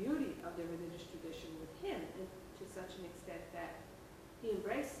Mhm. the beauty of their religious tradition with him, and to such an extent that he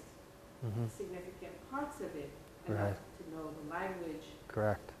embraced Mhm. significant parts of it, Right. enough to know the language,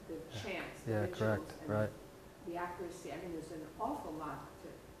 Correct. the chants, the Yeah, rituals, correct. and Right. the accuracy. I mean, there's an awful lot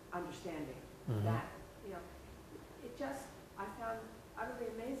to understanding Mhm. that. It just, I found utterly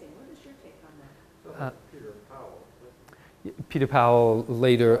amazing. What is your take on that? So like Peter Powell. Peter Powell,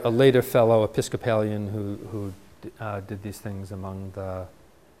 a later fellow Episcopalian who did these things among the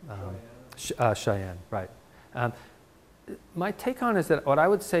Cheyenne, right. My take on it is that what I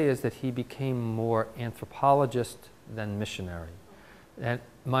would say is that he became more anthropologist than missionary. And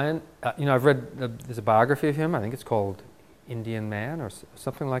I've read, there's a biography of him, I think it's called Indian Man or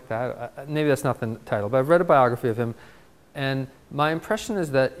something like that. Maybe that's not the title, but I've read a biography of him, and my impression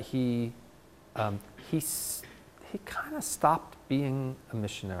is that he kind of stopped being a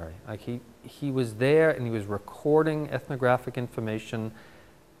missionary. Like he was there and he was recording ethnographic information,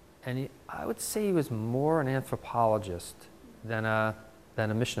 and I would say he was more an anthropologist than a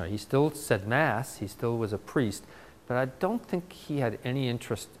missionary. He still said Mass, he still was a priest, but I don't think he had any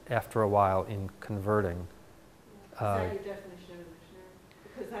interest after a while in converting. Is that your definition of a missionary?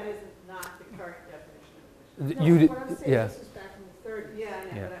 Because that is not the current definition of a missionary. No, You did- what I'm saying, yeah. this was back in the 30s. Yeah,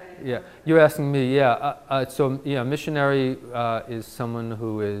 I know, Yeah, but I. yeah. You're asking me, yeah. So, missionary is someone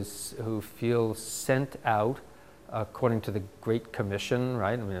who feels sent out according to the Great Commission,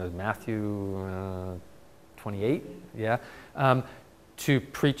 right? I mean, it was Matthew 28, yeah, to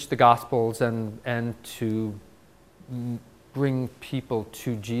preach the Gospels and to bring people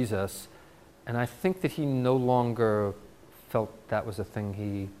to Jesus. And I think that he no longer felt that was a thing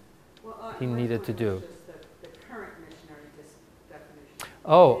he needed to do. Just the current missionary definition.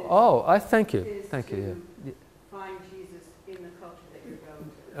 I thank you, Is thank you. to Yeah. find Jesus in the culture that you're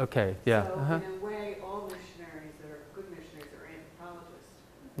going to. Okay, yeah. So Uh-huh. in a way, all missionaries that are good missionaries are anthropologists.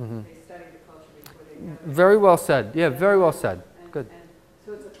 Mhm. They study the culture before they go. Very well said. Yeah, very well said. And- Good. And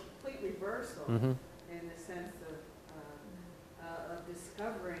so it's a complete reversal Mhm. in the sense of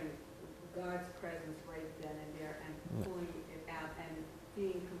discovering God's presence right then and there and pulling it out and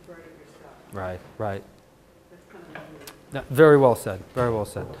being converted yourself. Right, right. That's kind of weird. No, very well said. Very well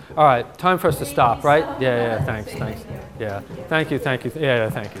said. All right, time for us to Thank stop, you right? so Yeah, much. thanks. Yeah, thank you. Yeah,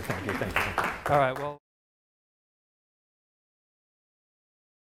 thank you. All right, well.